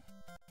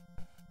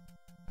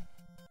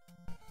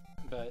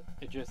 But,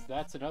 it just,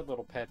 that's another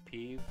little pet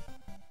peeve.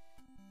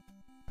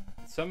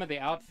 Some of the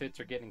outfits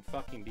are getting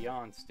fucking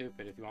beyond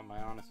stupid, if you want my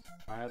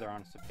other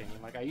honest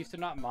opinion. Like, I used to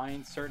not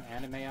mind certain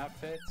anime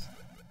outfits,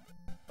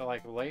 but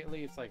like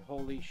lately it's like,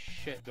 holy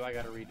shit, do I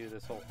gotta redo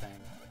this whole thing?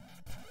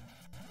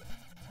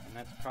 And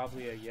that's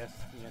probably a yes,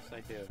 I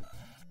do.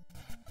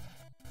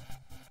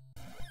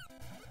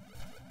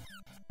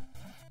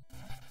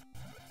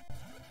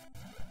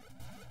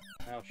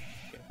 Oh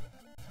shit.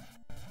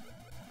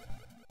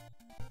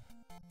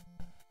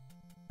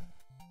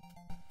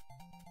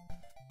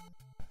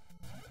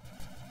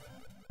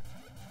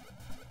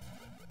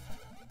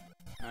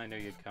 I knew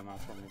you'd come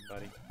out for me,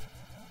 buddy.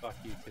 Fuck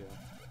you too.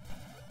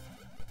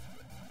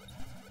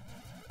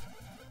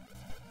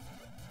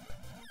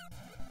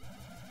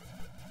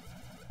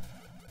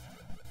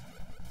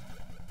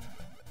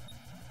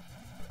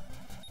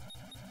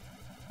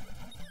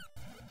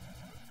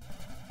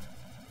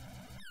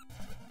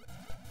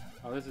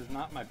 Oh, this is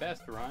not my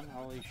best run.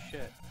 Holy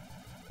shit.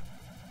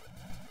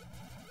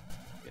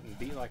 Getting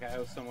beat like I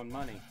owe someone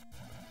money.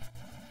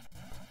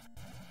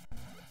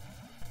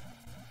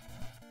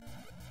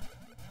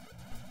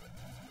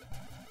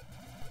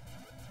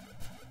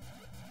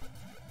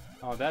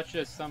 Oh, that's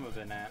just some of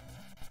it, Nat.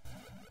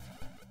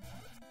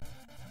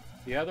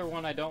 The other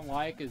one I don't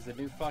like is the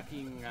new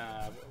fucking,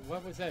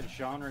 what was that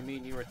genre me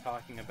and you were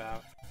talking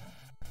about?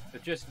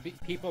 It's just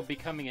people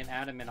becoming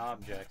inanimate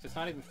objects. It's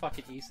not even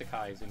fucking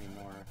isekais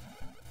anymore.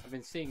 I've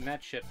been seeing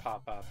that shit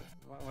pop up.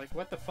 Like,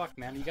 what the fuck,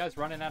 man? Are you guys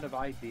running out of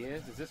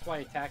ideas? Is this why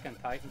Attack on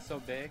Titan's so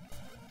big?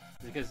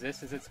 Because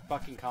this is its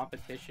fucking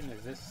competition?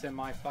 Is this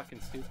semi-fucking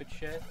stupid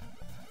shit?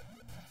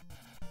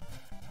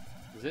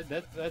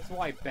 That's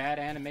why bad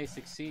anime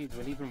succeeds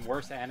when even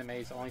worse anime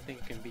is the only thing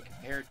it can be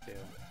compared to.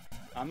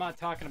 I'm not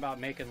talking about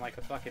making like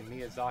a fucking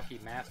Miyazaki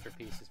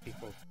masterpiece as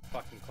people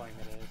fucking claim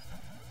it is.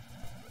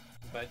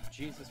 But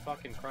Jesus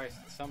fucking Christ,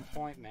 at some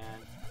point, man,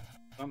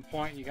 at some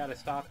point you gotta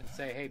stop and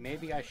say, hey,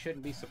 maybe I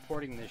shouldn't be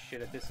supporting this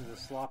shit if this is a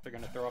slop they're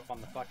gonna throw up on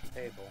the fucking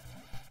table.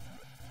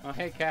 Oh,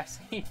 hey,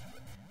 Cassie.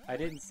 I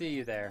didn't see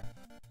you there.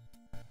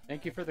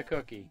 Thank you for the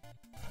cookie.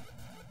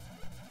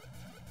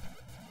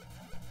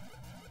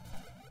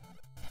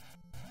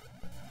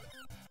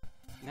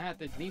 Nah,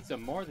 that needs to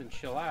more than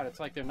chill out.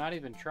 It's like they're not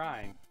even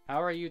trying. How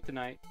are you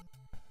tonight?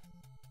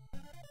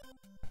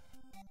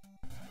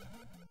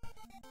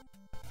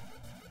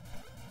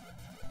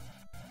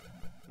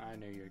 I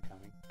knew you were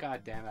coming.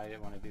 God damn it, I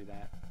didn't want to do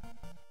that.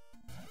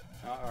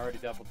 I already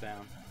doubled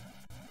down.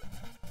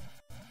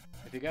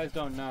 If you guys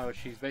don't know,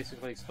 she's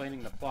basically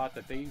explaining the plot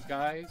that these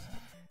guys,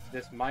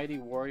 this mighty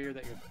warrior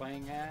that you're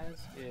playing as,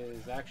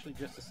 is actually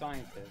just a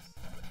scientist.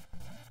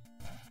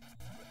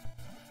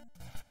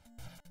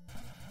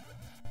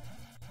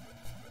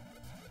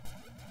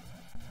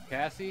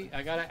 Cassie,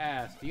 I gotta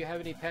ask, do you have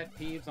any pet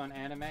peeves on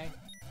anime?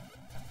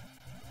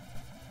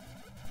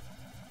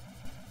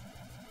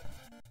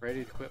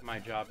 Ready to quit my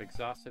job,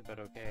 exhausted but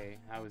okay.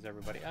 How is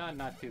everybody?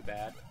 Not too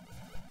bad.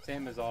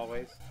 Same as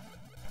always.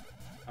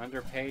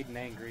 Underpaid and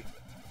angry.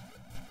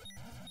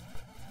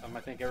 Something I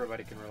think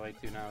everybody can relate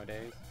to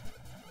nowadays.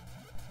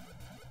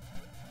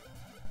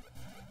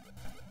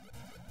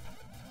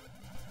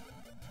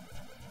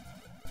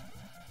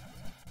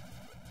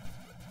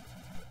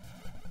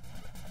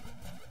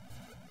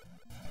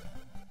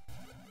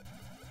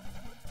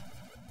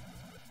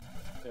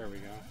 There we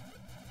go.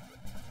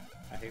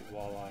 I hate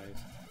walleyes.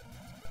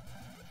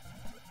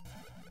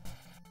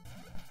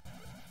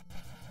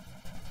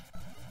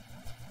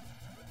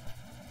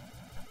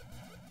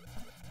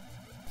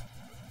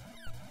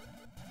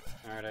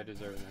 Alright, I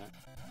deserve that.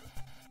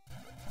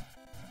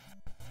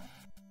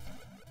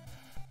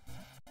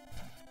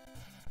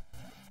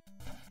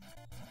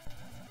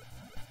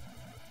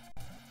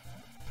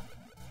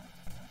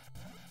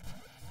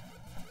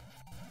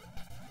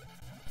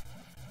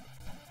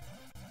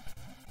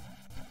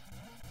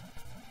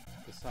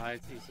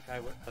 Besides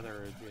isekai, what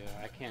other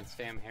I can't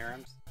stand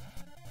harems.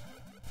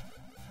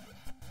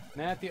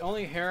 Nah, the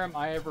only harem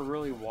I ever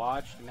really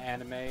watched in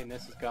anime, and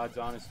this is God's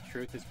honest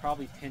truth, is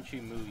probably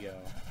Tenchi Muyo.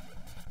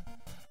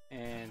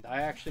 And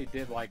I actually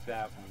did like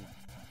that one.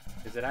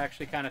 Because it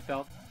actually kind of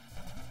felt,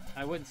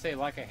 I wouldn't say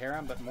like a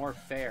harem, but more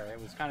fair.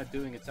 It was kind of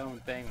doing its own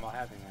thing while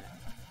having that.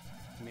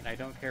 I mean, I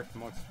don't care for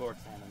most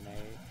sports anime.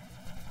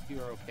 You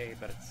are okay,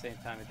 but at the same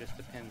time, it just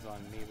depends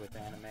on me with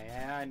anime.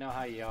 And I know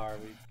how you are.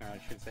 Or I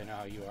should say know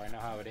how you are. I know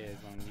how it is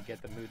when you get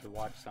the mood to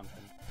watch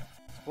something.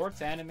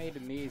 Sports anime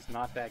to me is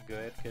not that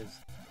good because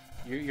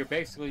you're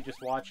basically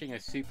just watching a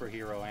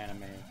superhero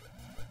anime.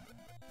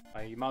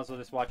 You might as well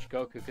just watch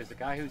Goku because the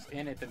guy who's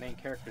in it, the main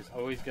character, is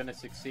always gonna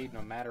succeed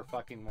no matter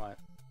fucking what.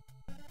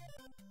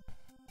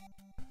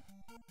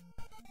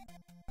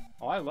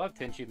 Oh, I love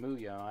Tenchi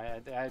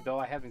Muyo. Though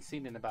I haven't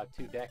seen it in about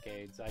 2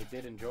 decades, I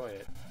did enjoy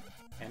it.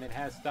 And it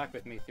has stuck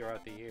with me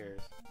throughout the years.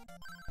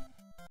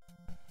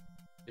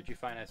 Did you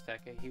find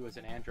Azteca? He was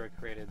an android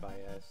created by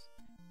us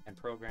and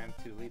programmed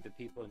to lead the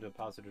people into a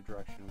positive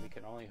direction. We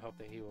can only hope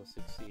that he will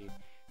succeed.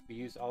 We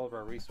use all of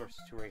our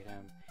resources to rate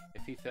him.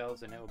 If he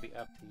fails, then it will be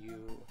up to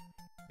you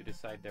to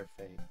decide their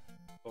fate.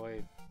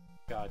 Boy,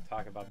 God,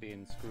 talk about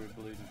being screwed,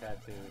 blued, and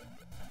tattooed.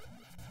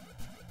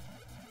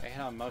 I hate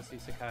how most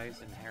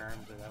isekais and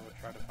harems that would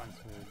try to find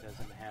someone who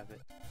doesn't have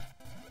it.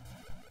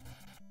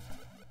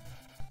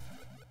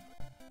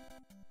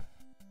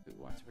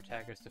 Who wants the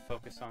protagonist to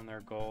focus on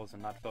their goals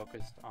and not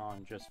focused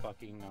on just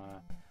fucking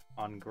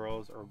on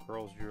girls or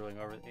girls drooling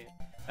over it.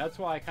 That's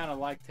why I kind of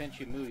like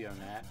Tenchi Muyo,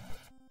 Nat.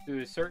 To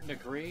a certain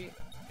degree,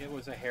 it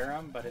was a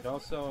harem, but it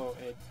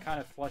kind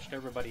of flushed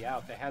everybody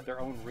out. They had their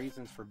own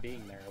reasons for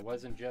being there. It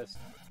wasn't just,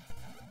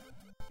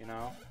 you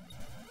know,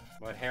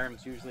 what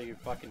harems usually are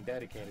fucking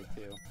dedicated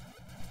to.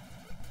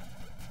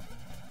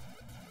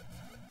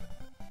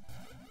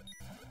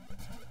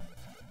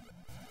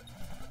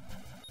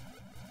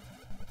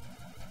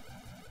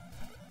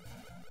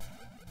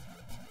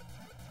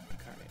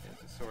 Incarnated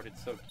is assorted,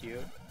 so cute.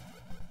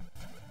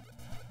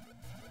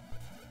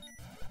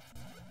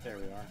 There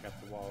we are, got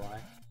the walleye.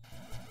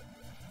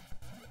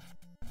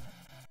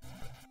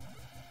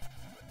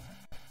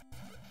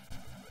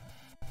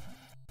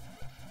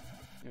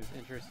 It was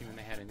interesting when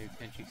they had a new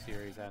Tenchi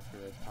series after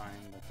a time,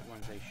 but the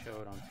ones they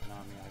showed on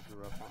Toonami I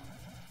grew up on.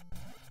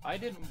 I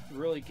didn't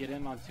really get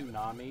in on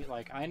Toonami.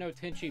 Like, I know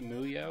Tenchi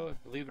Muyo,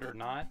 believe it or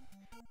not.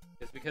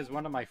 It's because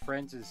one of my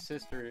friends'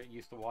 sister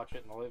used to watch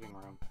it in the living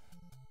room.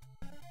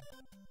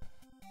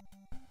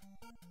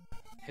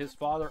 His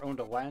father owned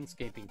a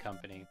landscaping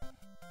company.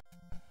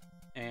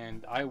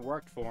 And I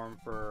worked for him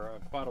for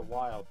quite a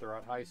while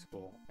throughout high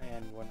school.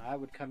 And when I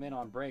would come in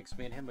on breaks,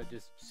 me and him would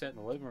just sit in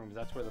the living room.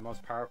 That's where the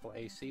most powerful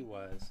AC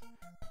was.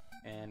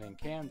 And in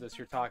Kansas,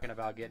 you're talking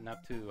about getting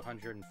up to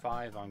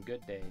 105 on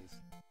good days.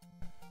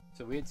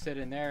 So we'd sit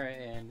in there,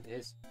 and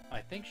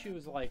I think she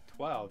was like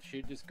 12.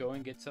 She'd just go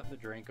and get something to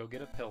drink, go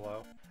get a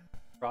pillow,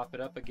 prop it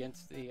up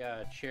against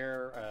the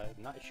chair.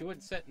 She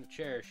wouldn't sit in the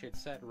chair. She'd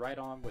sit right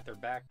on with her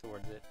back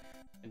towards it,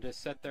 and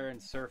just sit there and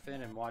surf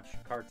in and watch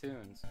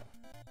cartoons.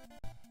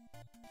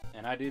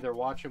 And I'd either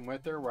watch them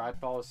with her, or I'd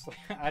fall asleep.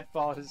 I'd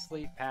fall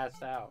asleep,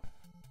 passed out.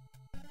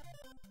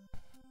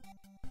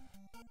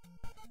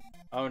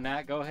 Oh,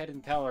 Nat, go ahead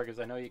and tell her, because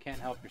I know you can't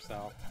help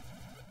yourself.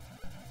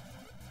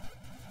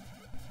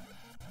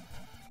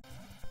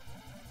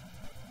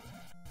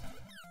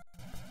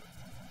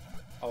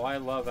 Oh, I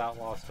love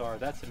Outlaw Star.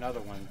 That's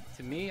another one.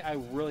 To me, I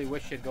really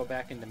wish you'd go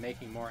back into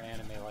making more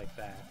anime like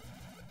that.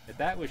 If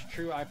that was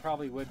true, I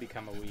probably would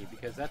become a weeb,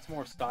 because that's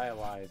more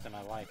stylized and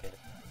I like it.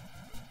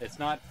 It's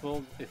not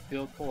filled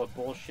full of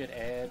bullshit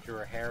edge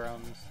or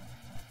harems.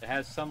 It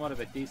has somewhat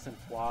of a decent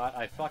plot.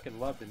 I fucking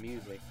love the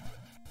music.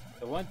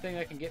 The one thing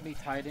that can get me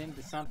tied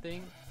into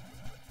something,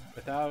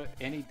 without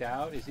any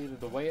doubt, is either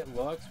the way it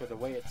looks or the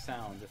way it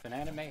sounds. If an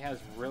anime has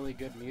really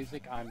good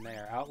music, I'm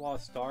there. Outlaw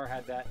Star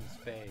had that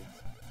in spades.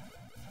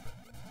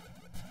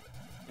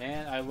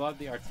 And I love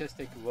the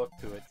artistic look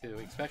to it too,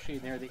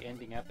 especially near the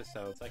ending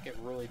episodes. Like, it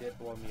really did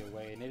blow me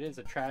away, and it is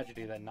a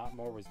tragedy that not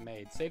more was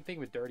made. Same thing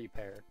with Dirty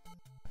Pair.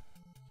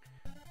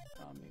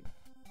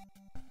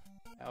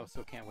 I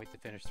also can't wait to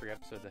finish 3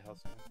 episodes of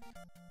Hellsing.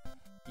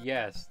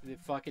 Yes,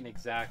 fucking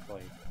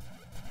exactly.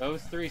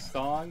 Those 3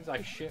 songs,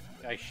 I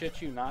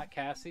shit you not,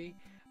 Cassie.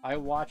 I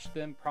watched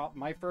them.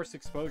 My first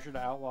exposure to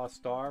Outlaw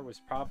Star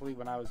was probably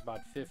when I was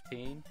about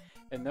 15,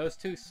 and those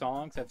 2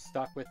 songs have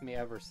stuck with me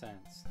ever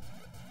since.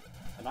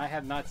 And I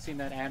have not seen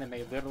that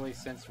anime literally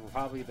since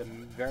probably the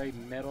very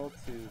middle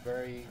to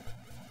very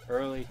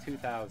early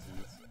 2000s.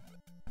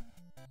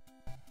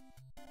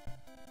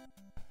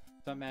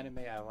 Some anime,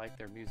 I like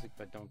their music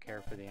but don't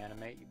care for the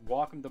anime.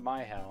 Welcome to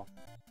my hell.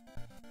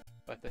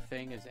 But the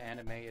thing is,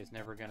 anime is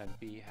never gonna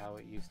be how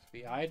it used to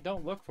be. I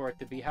don't look for it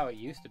to be how it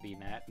used to be,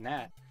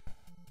 Nat.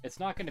 It's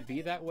not gonna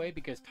be that way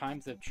because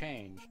times have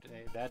changed.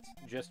 That's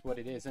just what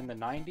it is. In the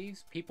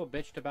 90s, people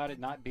bitched about it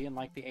not being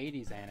like the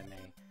 80s anime.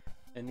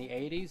 In the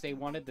 80s, they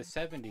wanted the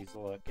 70s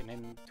look, and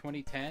in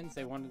 2010s,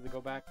 they wanted to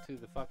go back to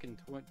the fucking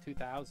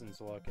 2000s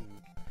look, and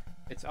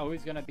it's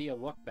always going to be a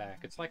look back.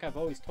 It's like I've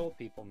always told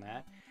people,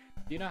 Nat.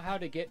 Do you know how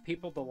to get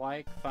people to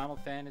like Final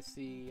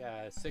Fantasy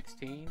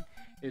 16?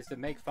 Is to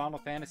make Final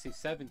Fantasy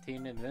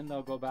 17, and then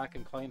they'll go back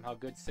and claim how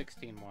good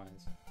 16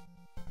 was.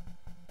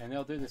 And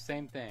they'll do the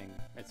same thing.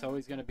 It's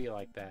always going to be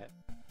like that.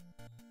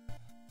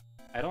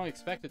 I don't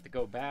expect it to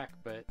go back,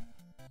 but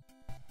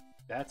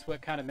that's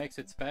what kind of makes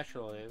it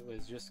special. It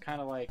was just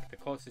kind of like the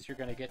closest you're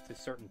going to get to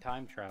certain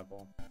time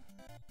travel.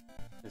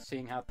 Is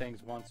seeing how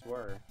things once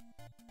were.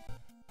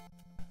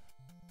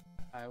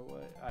 I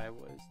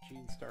was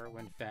Gene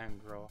Starwind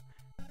fangirl.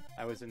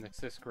 I was in the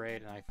 6th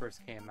grade and I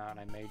first came out and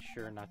I made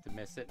sure not to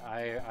miss it.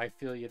 I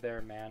feel you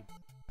there, man.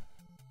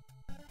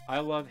 I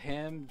love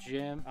him,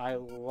 Jim. I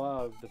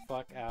love the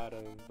fuck out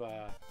of,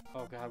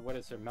 oh god, what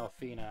is her,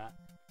 Melfina.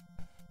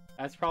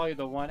 That's probably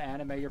the one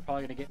anime you're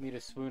probably going to get me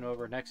to swoon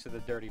over next to the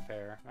Dirty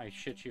Pair. I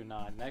shit you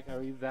not.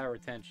 Or either that or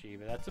Tenchi,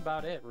 but that's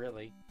about it,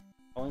 really.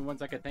 Only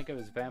ones I could think of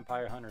is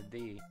Vampire Hunter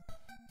D.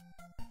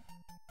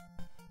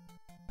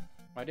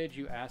 Why did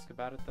you ask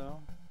about it, though?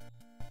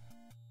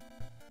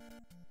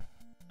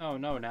 Oh,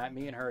 no, Nat.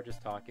 Me and her are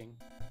just talking.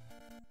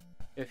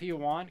 If you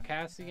want,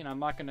 Cassie, and I'm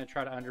not going to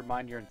try to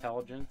undermine your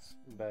intelligence,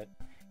 but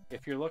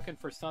if you're looking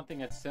for something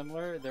that's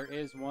similar, there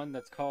is one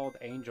that's called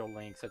Angel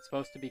Links. It's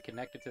supposed to be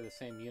connected to the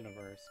same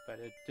universe, but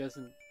it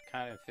doesn't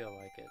kind of feel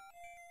like it.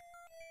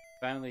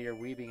 Finally, you're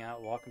weebing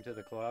out. Welcome to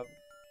the club.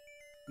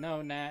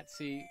 No, Nat,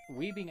 see,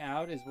 weebing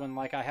out is when,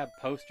 like, I have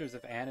posters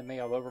of anime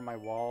all over my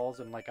walls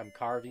and, like, I'm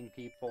carving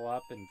people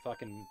up and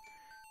fucking...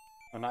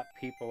 Well, not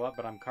people up,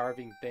 but I'm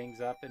carving things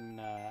up and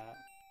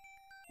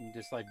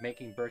just, like,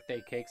 making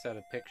birthday cakes out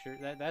of pictures.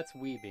 That's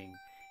weebing.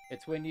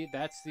 It's when you...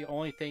 That's the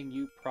only thing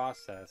you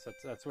process.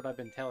 That's what I've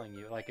been telling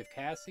you. Like, if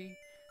Cassie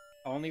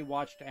only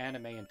watched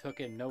anime and took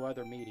in no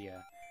other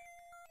media,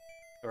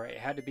 or it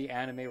had to be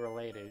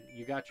anime-related,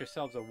 you got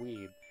yourselves a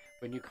weeb.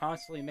 When you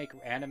constantly make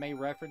anime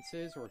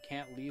references or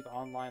can't leave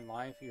online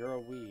life, you're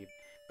a weeb.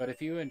 But if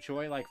you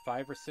enjoy like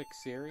 5 or 6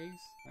 series,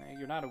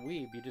 you're not a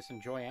weeb, you just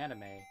enjoy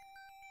anime.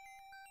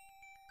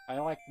 I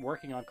like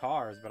working on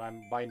cars, but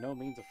I'm by no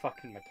means a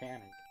fucking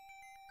mechanic.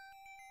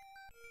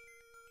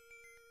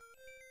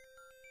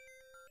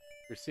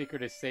 Your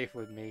secret is safe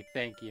with me.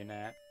 Thank you,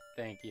 Nat.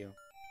 Thank you.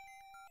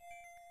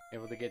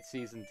 Able to get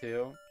season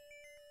 2?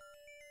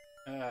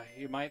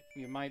 You might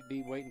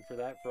be waiting for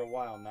that for a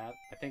while, Nat.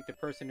 I think the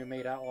person who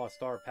made Outlaw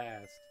Star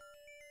passed.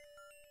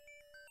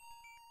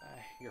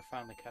 You're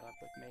finally caught up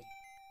with me.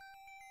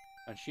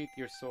 Unsheath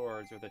your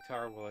swords, or the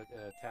tower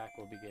attack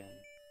will begin.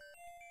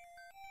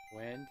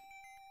 Wind,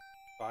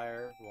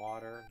 fire,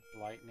 water,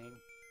 lightning.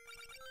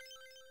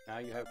 Now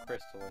you have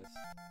Crystalis.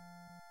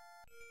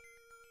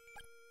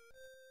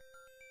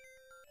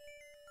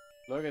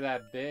 Look at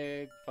that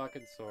big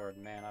fucking sword,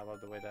 man. I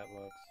love the way that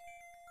looks.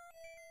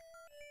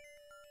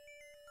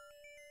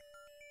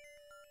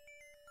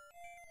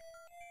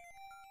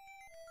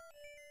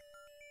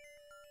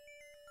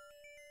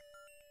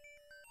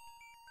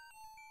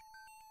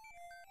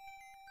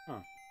 Huh.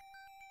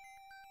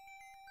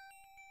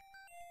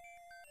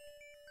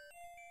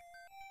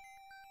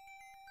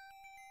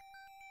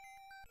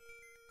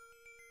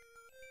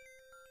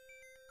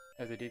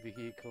 Of the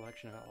DVD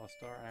collection of All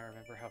Star, and I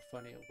remember how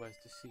funny it was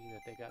to see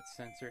that they got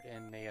censored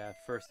in the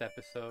first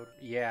episode.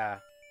 Yeah.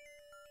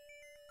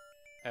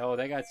 Oh,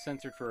 they got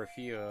censored for a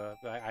few.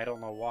 I don't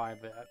know why,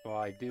 but well,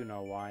 I do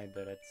know why,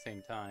 but at the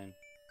same time,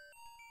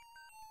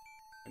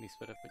 when he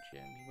split up with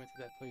Jim, he went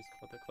to that place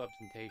called the Club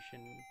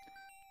Temptation.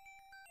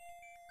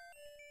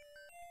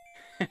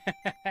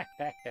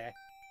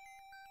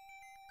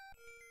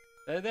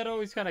 That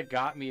always kind of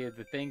got me,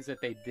 the things that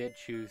they did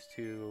choose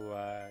to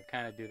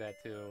kind of do that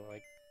too.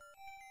 Like,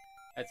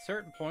 at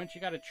certain points, you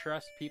gotta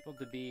trust people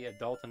to be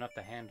adult enough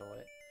to handle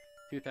it.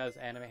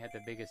 2000 anime had the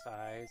biggest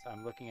eyes.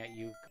 I'm looking at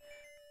you,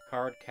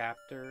 Card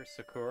Captor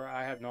Sakura.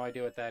 I have no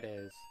idea what that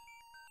is.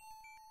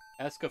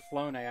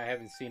 Escaflowne I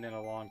haven't seen in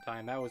a long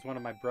time. That was one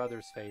of my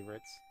brother's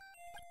favorites.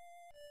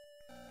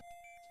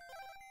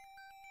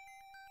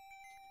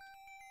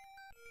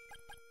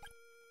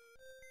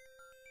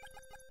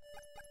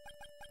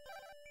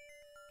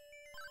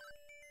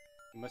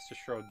 You must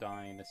destroy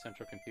Dyne, the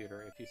central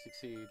computer. If you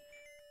succeed,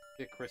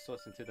 get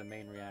Crystalis into the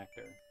main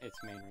reactor. Its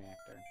main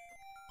reactor.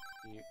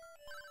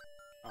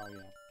 Oh,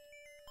 yeah.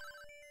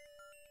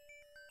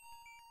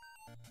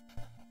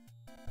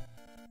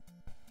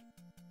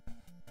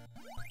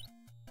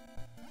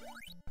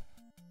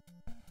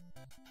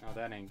 Oh,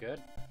 that ain't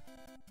good.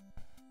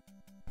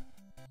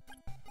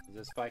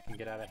 This fight can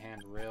get out of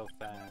hand real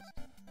fast.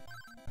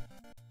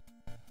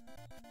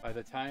 By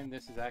the time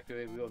this is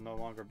activated, we will no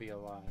longer be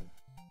alive.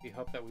 We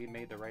hope that we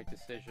made the right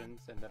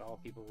decisions and that all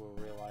people will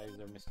realize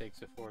their mistakes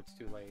before it's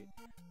too late.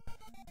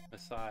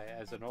 Masai,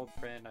 as an old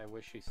friend, I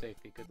wish you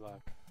safety. Good luck.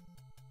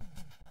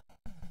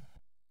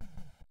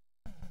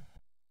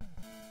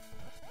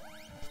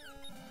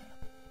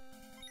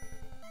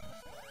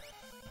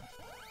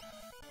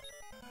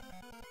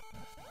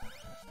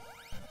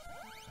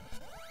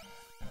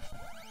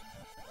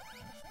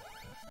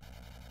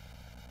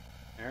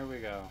 There we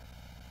go.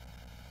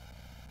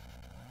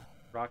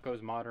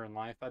 Rocco's Modern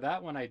Life.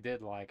 That one I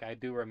did like. I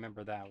do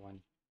remember that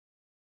one.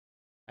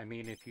 I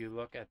mean, if you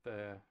look at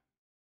the...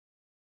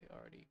 They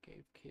already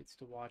gave kids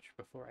to watch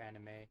before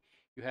anime.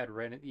 You had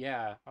Ren...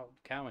 Yeah. Oh,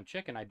 Cow and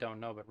Chicken, I don't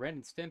know. But Ren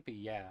and Stimpy,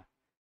 yeah.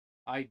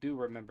 I do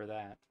remember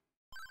that.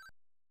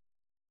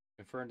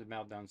 Confirmed the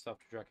meltdown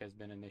self-destruct has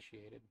been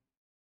initiated.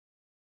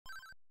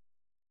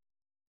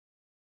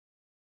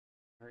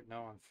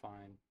 No, I'm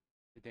fine.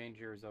 The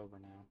danger is over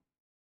now.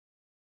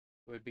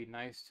 It would be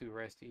nice to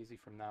rest easy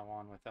from now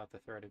on without the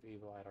threat of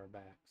evil at our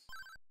backs.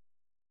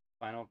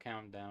 Final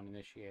countdown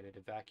initiated.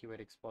 Evacuate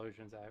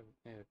explosions.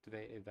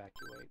 Activate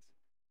evacuates.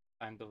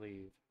 Time to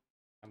leave.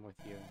 I'm with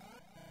you.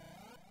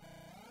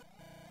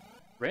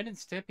 Ren and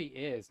Stimpy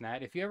is,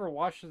 Nat. If you ever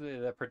watch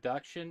the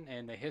production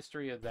and the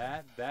history of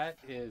that, that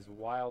is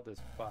wild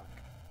as fuck.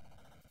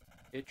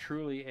 It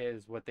truly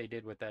is what they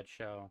did with that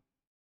show.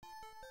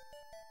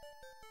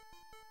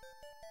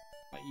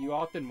 You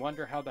often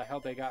wonder how the hell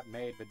they got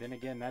made, but then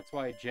again, that's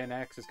why Gen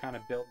X is kind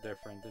of built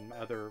different than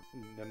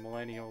the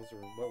millennials,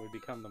 or what would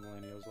become the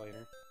millennials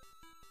later.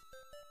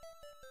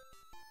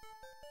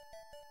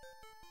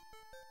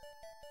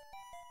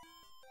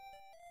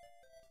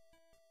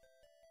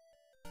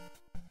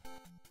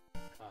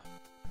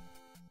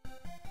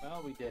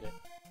 Well, we did it.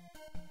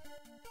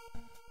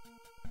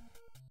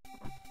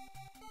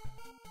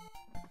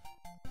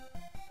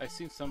 I've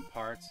seen some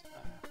parts.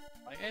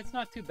 It's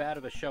not too bad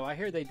of a show. I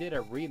hear they did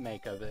a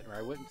remake of it, or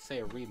I wouldn't say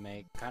a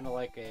remake, kind of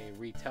like a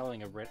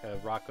retelling of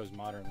Rocco's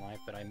Modern Life,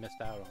 but I missed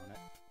out on it.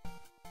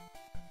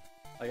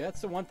 Like,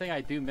 that's the one thing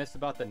I do miss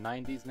about the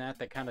 90s, Nat,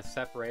 that kind of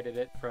separated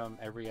it from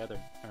every other,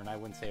 or I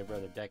wouldn't say every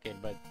other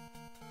decade, but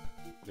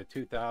the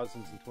 2000s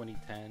and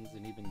 2010s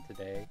and even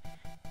today,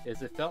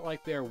 is it felt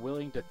like they were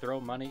willing to throw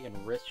money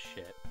and risk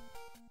shit.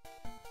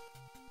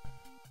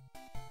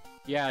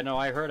 Yeah, no,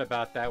 I heard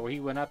about that, where he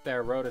went up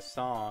there, wrote a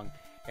song,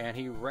 and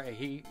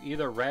he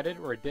either read it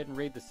or didn't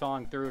read the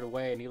song, threw it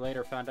away, and he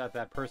later found out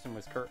that person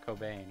was Kurt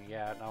Cobain.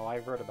 Yeah, no,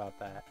 I've heard about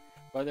that.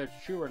 Whether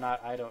it's true or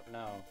not, I don't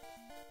know.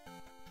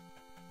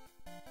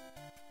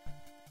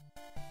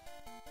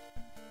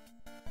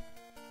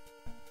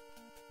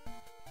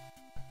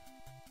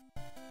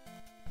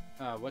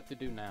 What to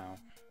do now?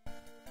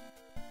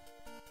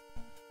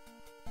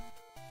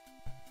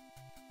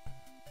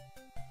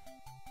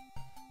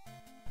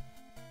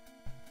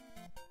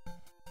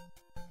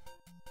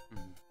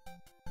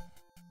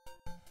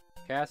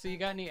 Cassie, you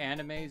got any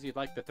animes you'd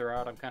like to throw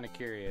out? I'm kind of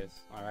curious.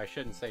 Or I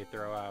shouldn't say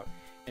throw out.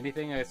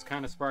 Anything that's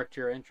kind of sparked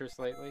your interest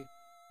lately?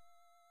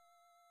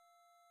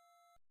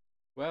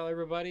 Well,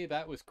 everybody,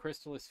 that was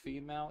Crystalis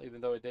Female,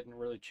 even though it didn't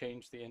really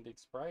change the ending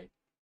sprite.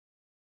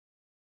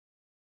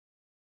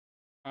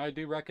 I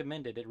do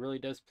recommend it. It really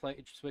does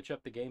switch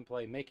up the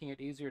gameplay, making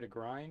it easier to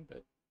grind,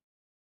 but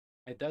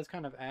it does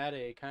kind of add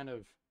a kind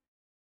of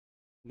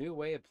new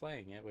way of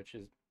playing it, which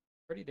is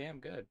pretty damn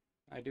good.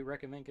 I do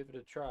recommend give it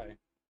a try.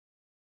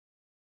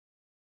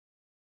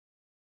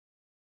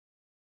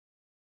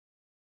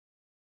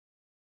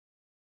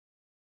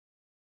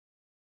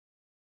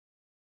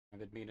 I've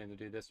been meaning to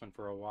do this one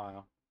for a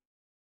while.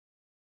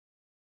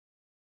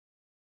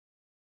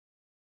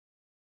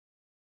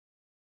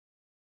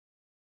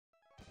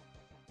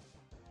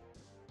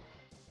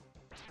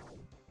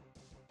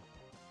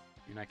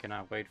 And I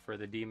cannot wait for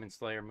the Demon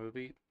Slayer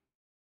movie.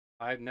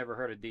 I've never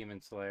heard of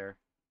Demon Slayer.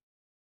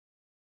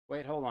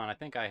 Wait, hold on. I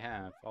think I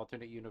have.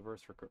 Alternate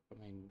universe for...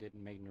 I mean,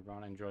 didn't make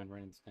Nirvana and join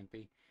Ren and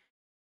Stimpy.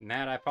 And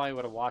that, I probably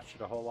would have watched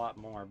it a whole lot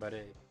more. But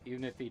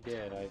even if he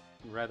did, I'd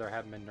rather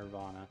have him in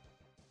Nirvana.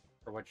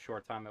 For what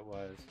short time it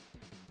was.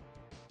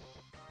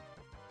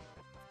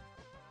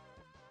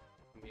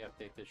 Let me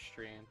update this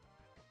stream.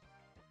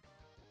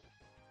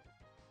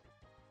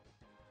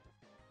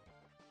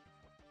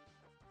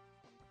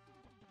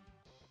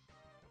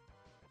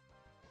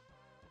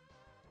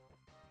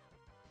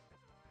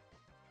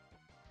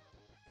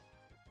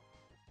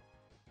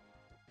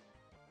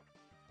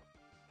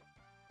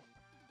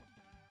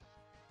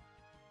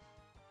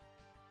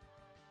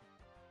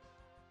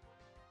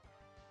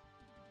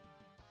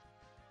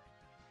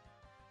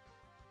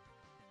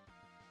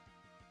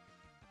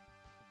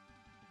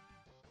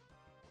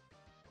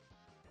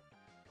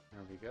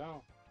 There we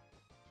go.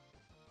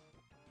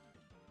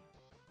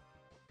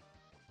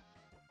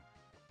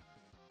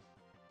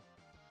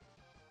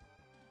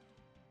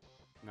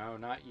 No,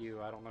 not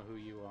you. I don't know who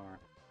you are.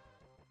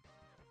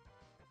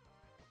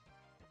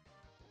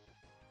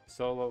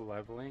 Solo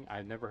leveling?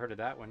 I've never heard of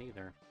that one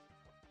either.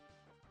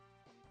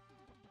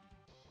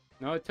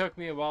 No, it took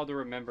me a while to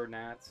remember,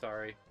 Nat.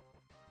 Sorry.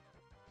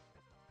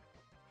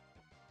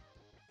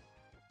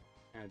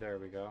 And there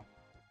we go.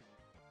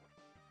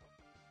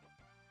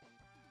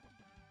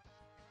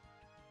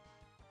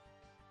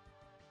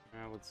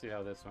 Let's see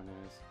how this one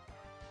is.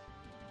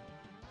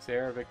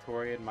 Sarah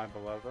Victoria and my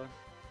beloved.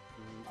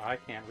 I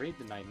can't read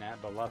tonight,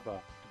 Nat. Beloved.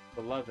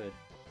 Beloved.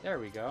 There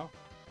we go.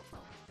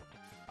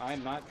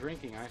 I'm not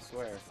drinking, I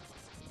swear.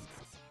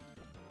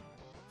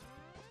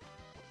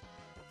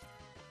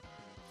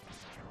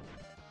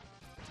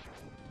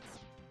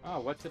 Oh,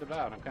 what's it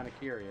about? I'm kind of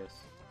curious.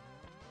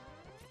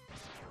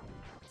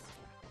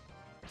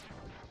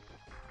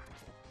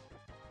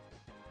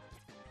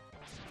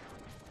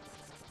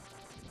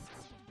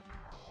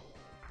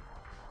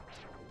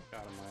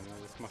 God,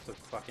 this must have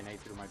fucking ate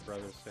through my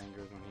brother's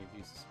fingers when he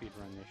used to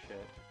speedrun this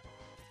shit.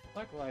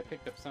 Luckily, I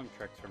picked up some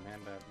tricks from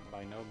him, but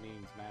by no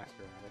means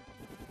master at it.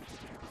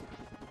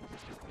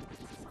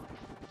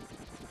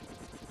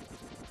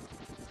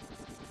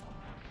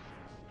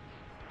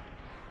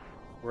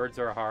 Words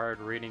are hard,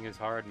 reading is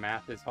hard,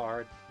 math is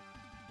hard,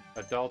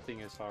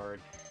 adulting is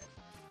hard.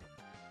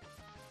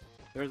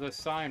 There's a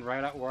sign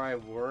right out where I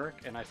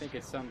work, and I think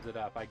it sums it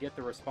up. I get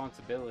the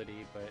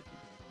responsibility, but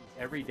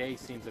every day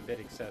seems a bit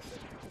excessive.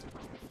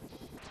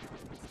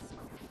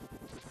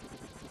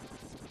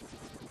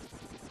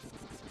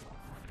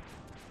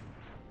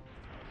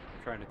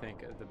 I'm trying to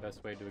think of the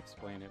best way to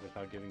explain it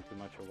without giving too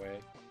much away.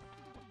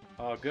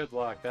 Oh, good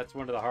luck. That's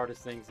one of the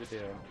hardest things to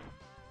do.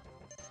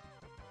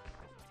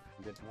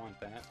 Didn't want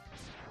that.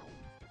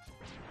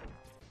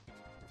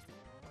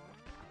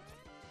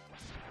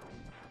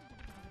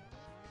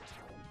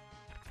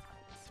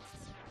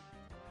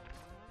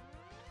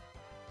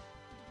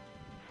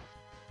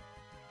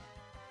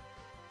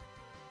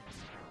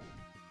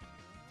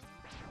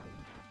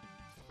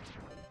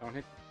 Don't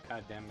hit.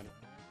 God damn it.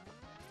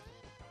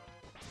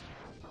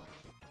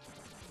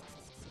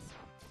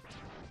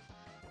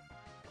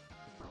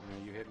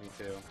 Yeah, you hit me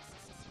too.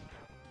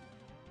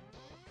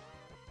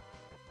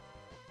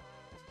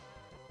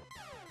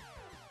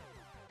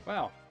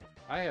 Well,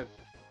 I have...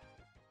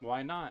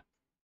 Why not?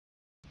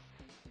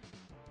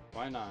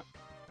 Why not?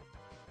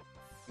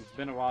 It's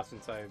been a while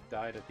since I've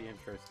died at the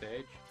intro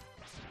stage.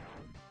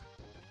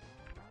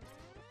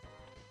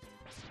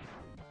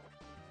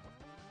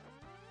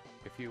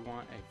 If you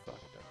want a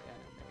fucked up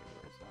anime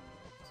where some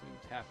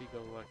seems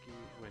happy-go-lucky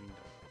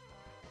window.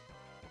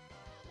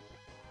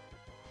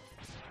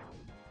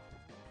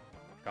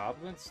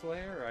 Goblin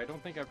Slayer? I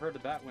don't think I've heard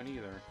of that one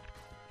either.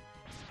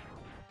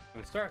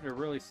 I'm starting to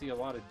really see a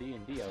lot of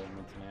D&D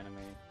elements in anime,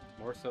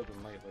 more so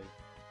than lately.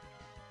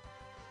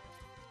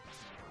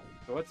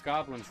 So what's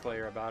Goblin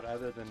Slayer about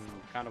other than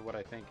kind of what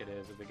I think it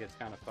is, if it gets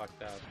kind of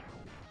fucked up?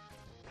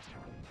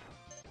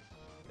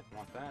 Didn't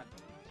want that.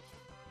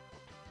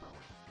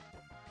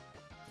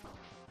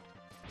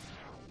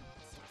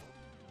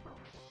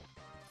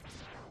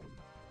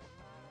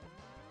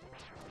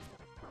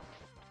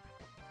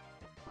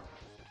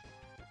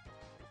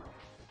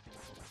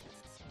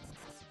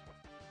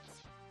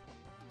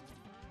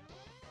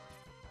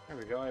 There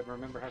we go, I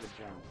remember how to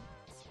jump.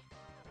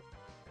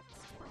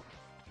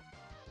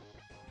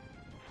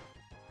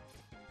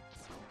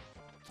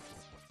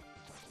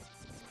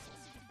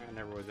 I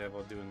never was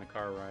able to do in the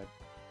car ride.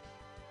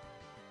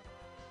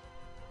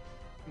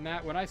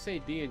 Matt, when I say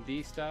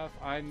D&D stuff,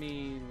 I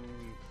mean...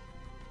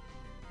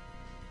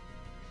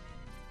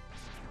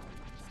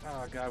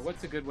 Oh god,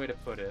 what's a good way to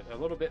put it? A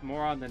little bit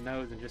more on the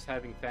nose than just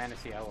having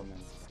fantasy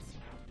elements.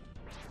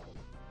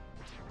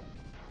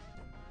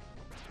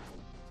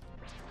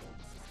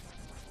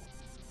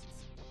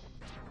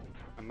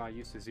 I'm not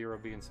used to Zero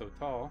being so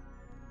tall.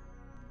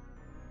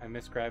 I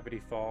miss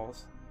Gravity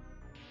Falls.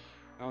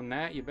 On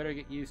that, you better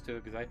get used to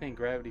it, because I think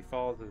Gravity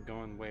Falls is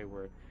going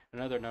wayward.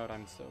 Another note,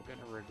 I'm so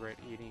gonna regret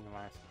eating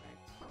last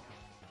night's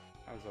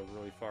That was a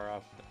really far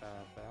off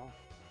bell.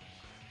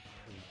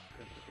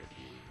 Dinner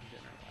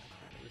last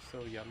night. It was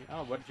so yummy.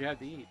 Oh, what did you have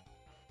to eat?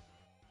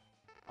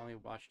 I only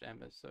watched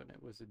Emma's, so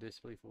it was a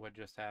disbelief of what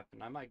just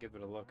happened. I might give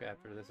it a look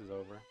after this is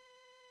over.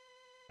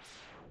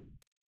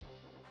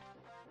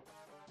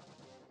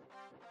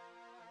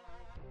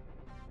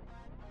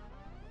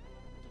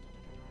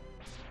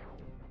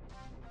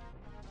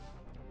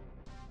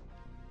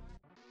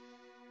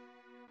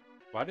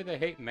 Why do they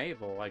hate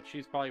Mabel? Like,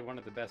 she's probably one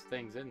of the best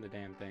things in the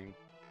damn thing.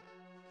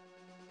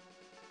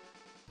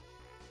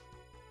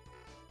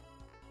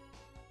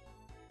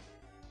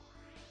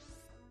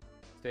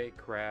 Steak,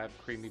 crab,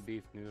 creamy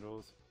beef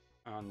noodles.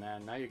 On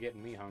that. Now you're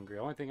getting me hungry.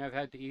 Only thing I've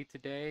had to eat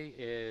today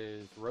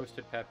is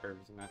roasted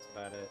peppers, and that's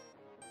about it.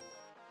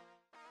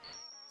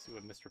 Let's see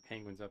what Mr.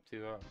 Penguin's up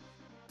to.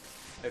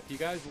 If you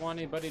guys want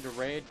anybody to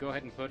raid, go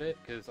ahead and put it,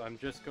 because I'm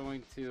just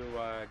going to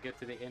get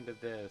to the end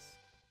of this.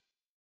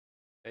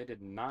 They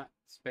did not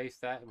space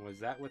that, and was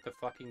that with the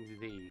fucking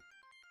Z?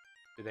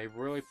 Did they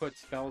really put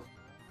spells?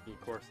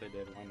 Of course they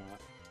did, why not?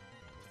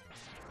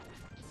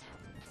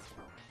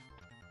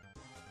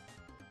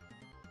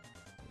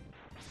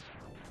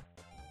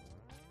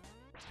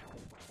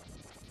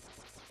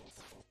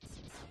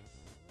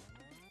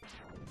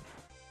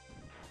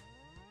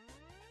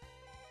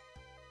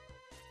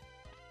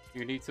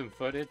 You need some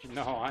footage?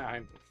 No,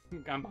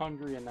 I'm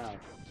hungry enough.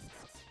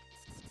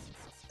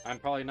 I'm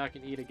probably not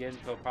gonna eat again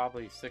until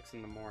probably 6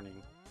 in the morning.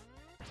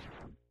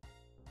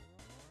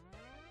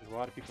 A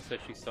lot of people said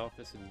she's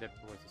selfish and Dip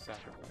was a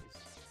sacrifice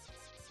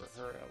for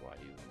her. Why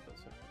you and the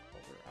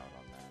called her out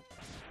on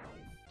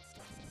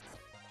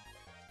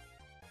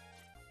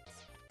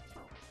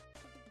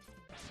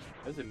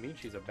that? Doesn't mean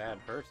she's a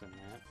bad person,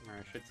 Matt. Or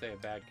I should say a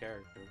bad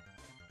character.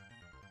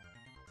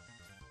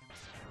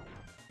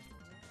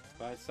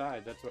 By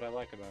side, that's what I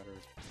like about her.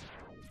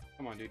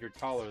 Come on, dude, you're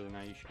taller than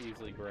that. You should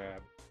easily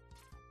grab.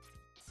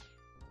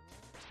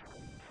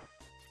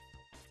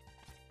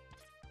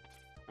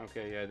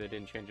 Okay, yeah, they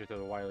didn't change it to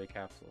the Wily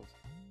capsules.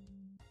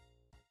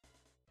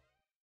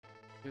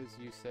 Because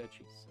you said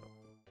she's so...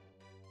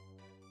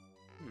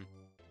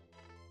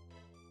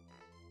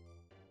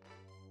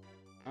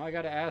 Now I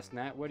gotta ask,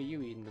 Nat, what are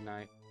you eating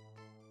tonight?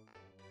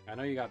 I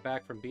know you got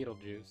back from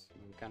Beetlejuice.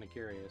 I'm kinda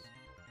curious.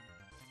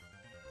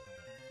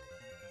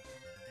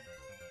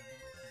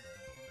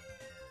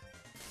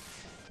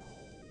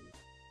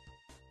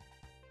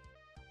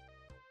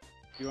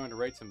 If you want to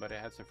rate somebody, I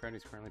have some friends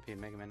who's currently playing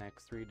Mega Man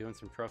X3 doing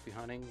some trophy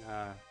hunting.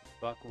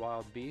 Buck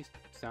Wild Beast.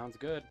 Sounds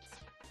good.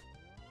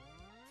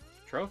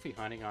 Trophy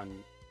hunting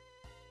on...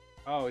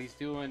 Oh, he's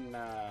doing...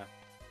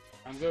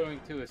 I'm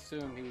going to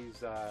assume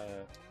he's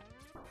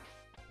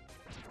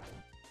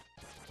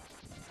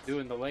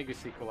doing the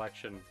Legacy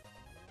Collection.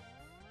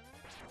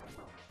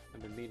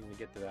 I've been meaning to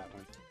get to that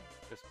one.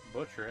 Just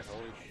butcher it.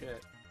 Holy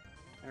shit.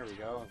 There we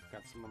go.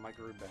 Got some of my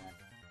groove back.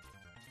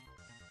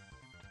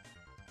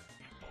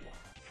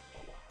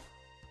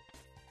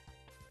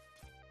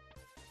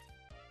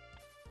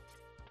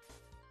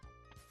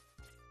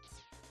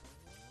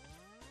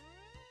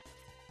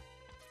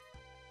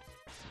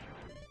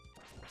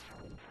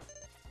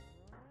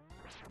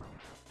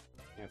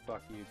 Yeah,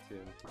 fuck you too.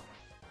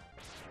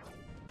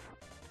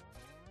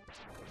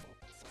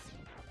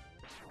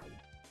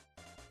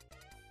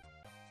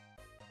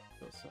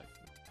 Feels like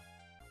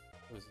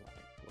it was like,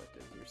 what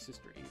does your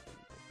sister even do?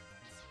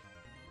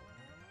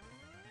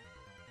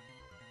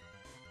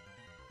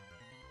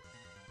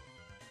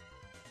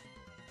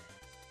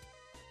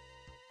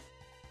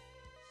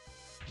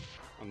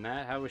 On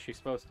that, how was she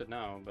supposed to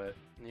know? But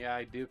yeah,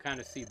 I do kind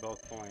of see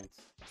both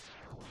points.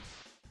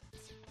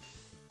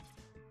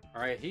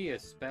 Alright, he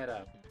is sped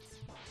up.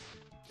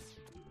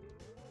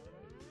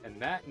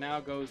 And that now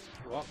goes...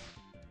 Well,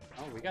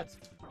 oh, we got...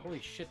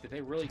 Holy shit, did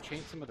they really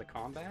change some of the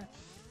combat?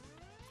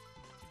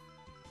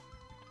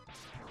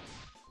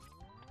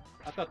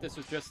 I thought this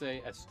was just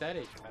a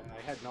aesthetic.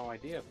 I had no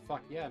idea.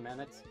 Fuck yeah, man,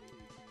 that's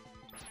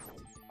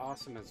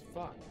awesome as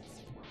fuck.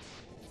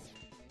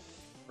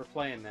 We're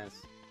playing this.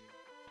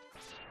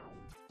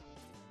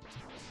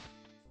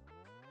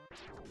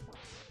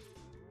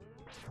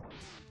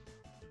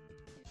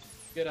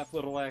 Get up,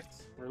 little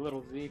X, or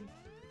little Z.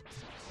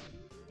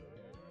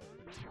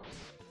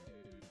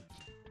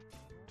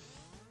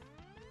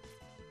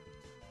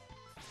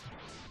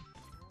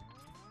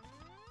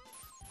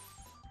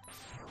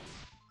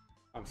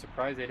 I'm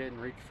surprised they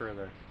didn't reach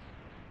further.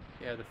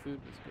 Yeah, the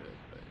food was good,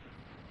 but I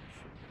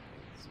shouldn't have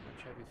ate so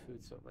much heavy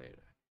food so late.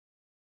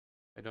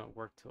 I don't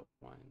work till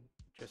 1.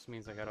 Just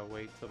means I gotta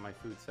wait till my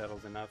food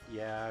settles enough.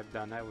 Yeah, I've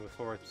done that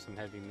before with some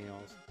heavy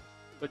meals.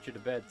 Put you to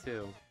bed,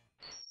 too.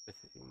 The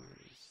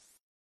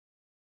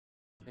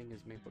thing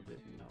is Maple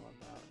didn't know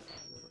about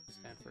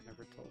Stanford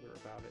never told her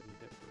about it and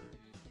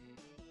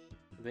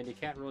Dipper. Then you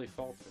can't really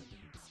fault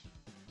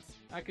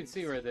her. I can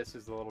see where this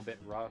is a little bit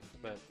rough,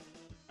 but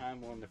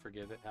I'm willing to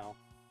forgive it, hell.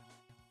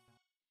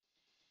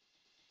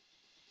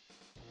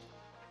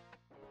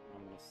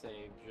 I'm gonna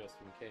save just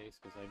in case,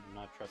 because I do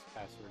not trust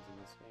passwords in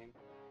this game.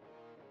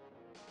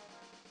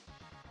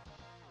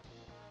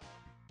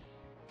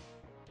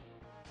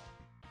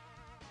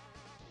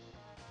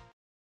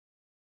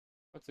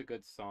 What's a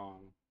good song?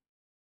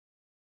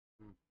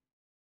 Hmm.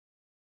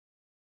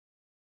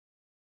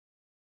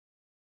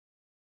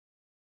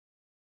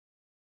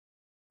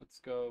 Let's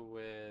go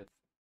with.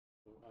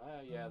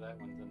 Yeah, that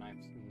one's a nice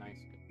tune.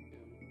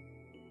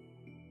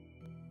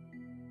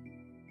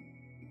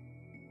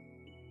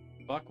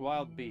 Buck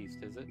Wild Beast,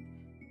 is it?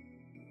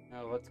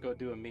 No, let's go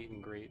do a meet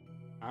and greet.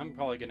 I'm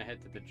probably gonna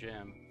head to the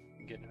gym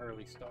and get an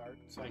early start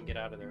so I can get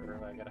out of there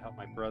early. I gotta help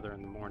my brother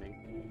in the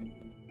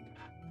morning.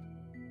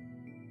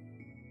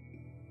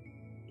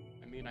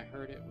 I mean, I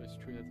heard it was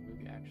true that the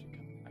movie actually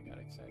coming. I got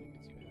excited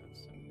because you have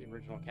some of the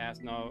original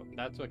cast. No,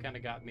 that's what kind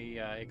of got me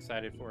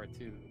excited for it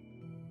too.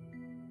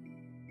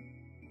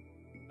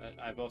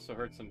 I've also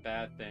heard some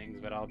bad things,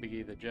 but I'll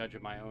be the judge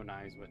of my own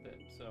eyes with it.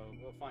 So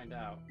we'll find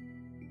out.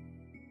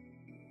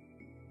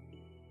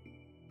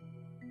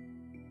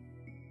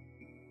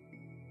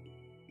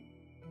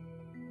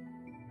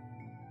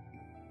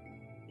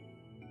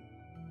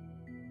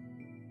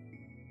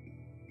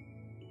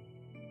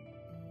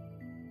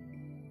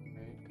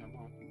 Right? Come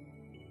on.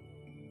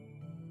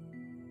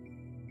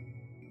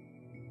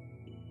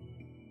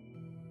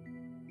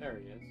 There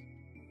he is.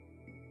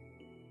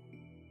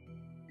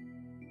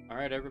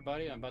 Alright,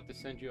 everybody, I'm about to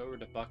send you over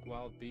to Buck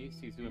Wild Beast.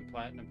 He's doing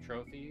platinum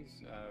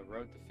trophies,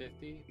 road to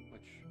 50,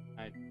 which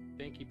I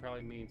think he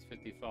probably means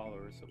 50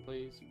 followers. So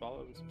please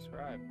follow and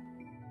subscribe.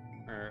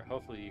 Or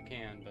hopefully you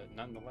can, but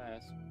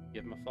nonetheless,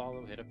 give him a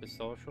follow, hit up his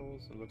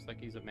socials. It looks like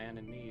he's a man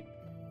in need.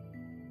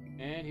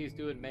 And he's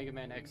doing Mega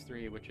Man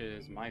X3, which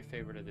is my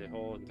favorite of the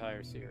whole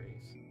entire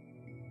series.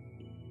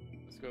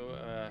 Let's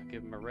go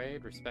give him a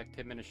raid, respect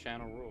him and his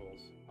channel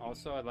rules.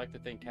 Also, I'd like to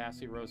thank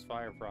Cassie Rose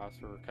Firefrost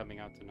for coming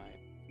out tonight.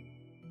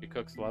 She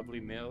cooks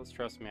lovely meals,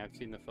 trust me, I've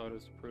seen the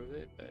photos to prove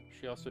it, but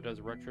she also does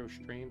retro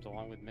streams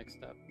along with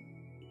mixed up.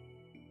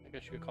 I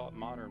guess you could call it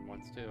modern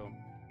ones too.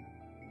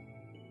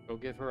 Go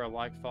give her a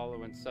like,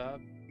 follow, and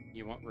sub.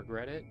 You won't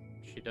regret it.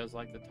 She does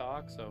like to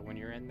talk, so when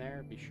you're in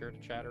there, be sure to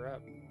chat her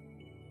up.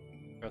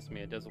 Trust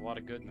me, it does a lot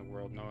of good in the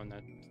world knowing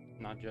that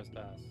it's not just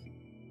us.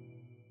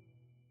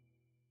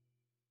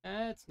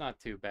 It's not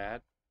too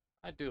bad.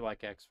 I do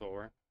like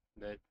X4.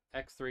 But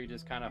X3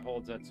 just kind of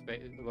holds that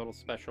a little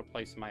special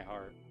place in my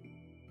heart.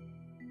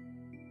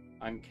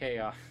 I'm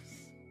chaos,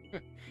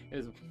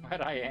 is what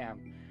I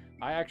am.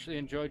 I actually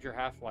enjoyed your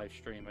Half-Life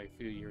stream a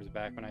few years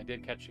back when I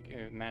did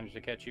manage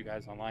to catch you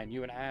guys online.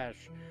 You and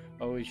Ash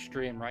always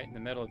stream right in the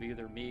middle of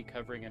either me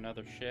covering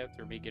another shift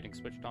or me getting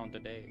switched on to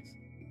days.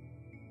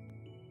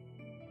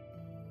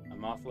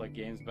 I'm awful at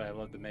games, but I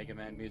love the Mega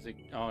Man music.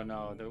 Oh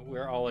no,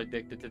 we're all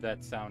addicted to that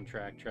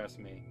soundtrack, trust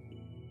me.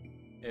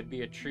 It'd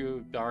be a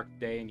true dark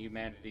day in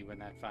humanity when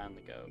that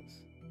finally goes.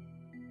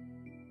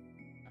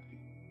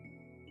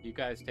 You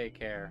guys take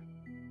care.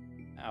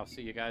 I'll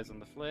see you guys on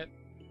the flip.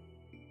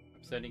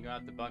 I'm sending you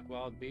out the Buck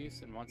Wild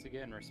Beast, and once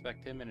again,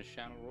 respect him and his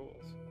channel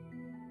rules.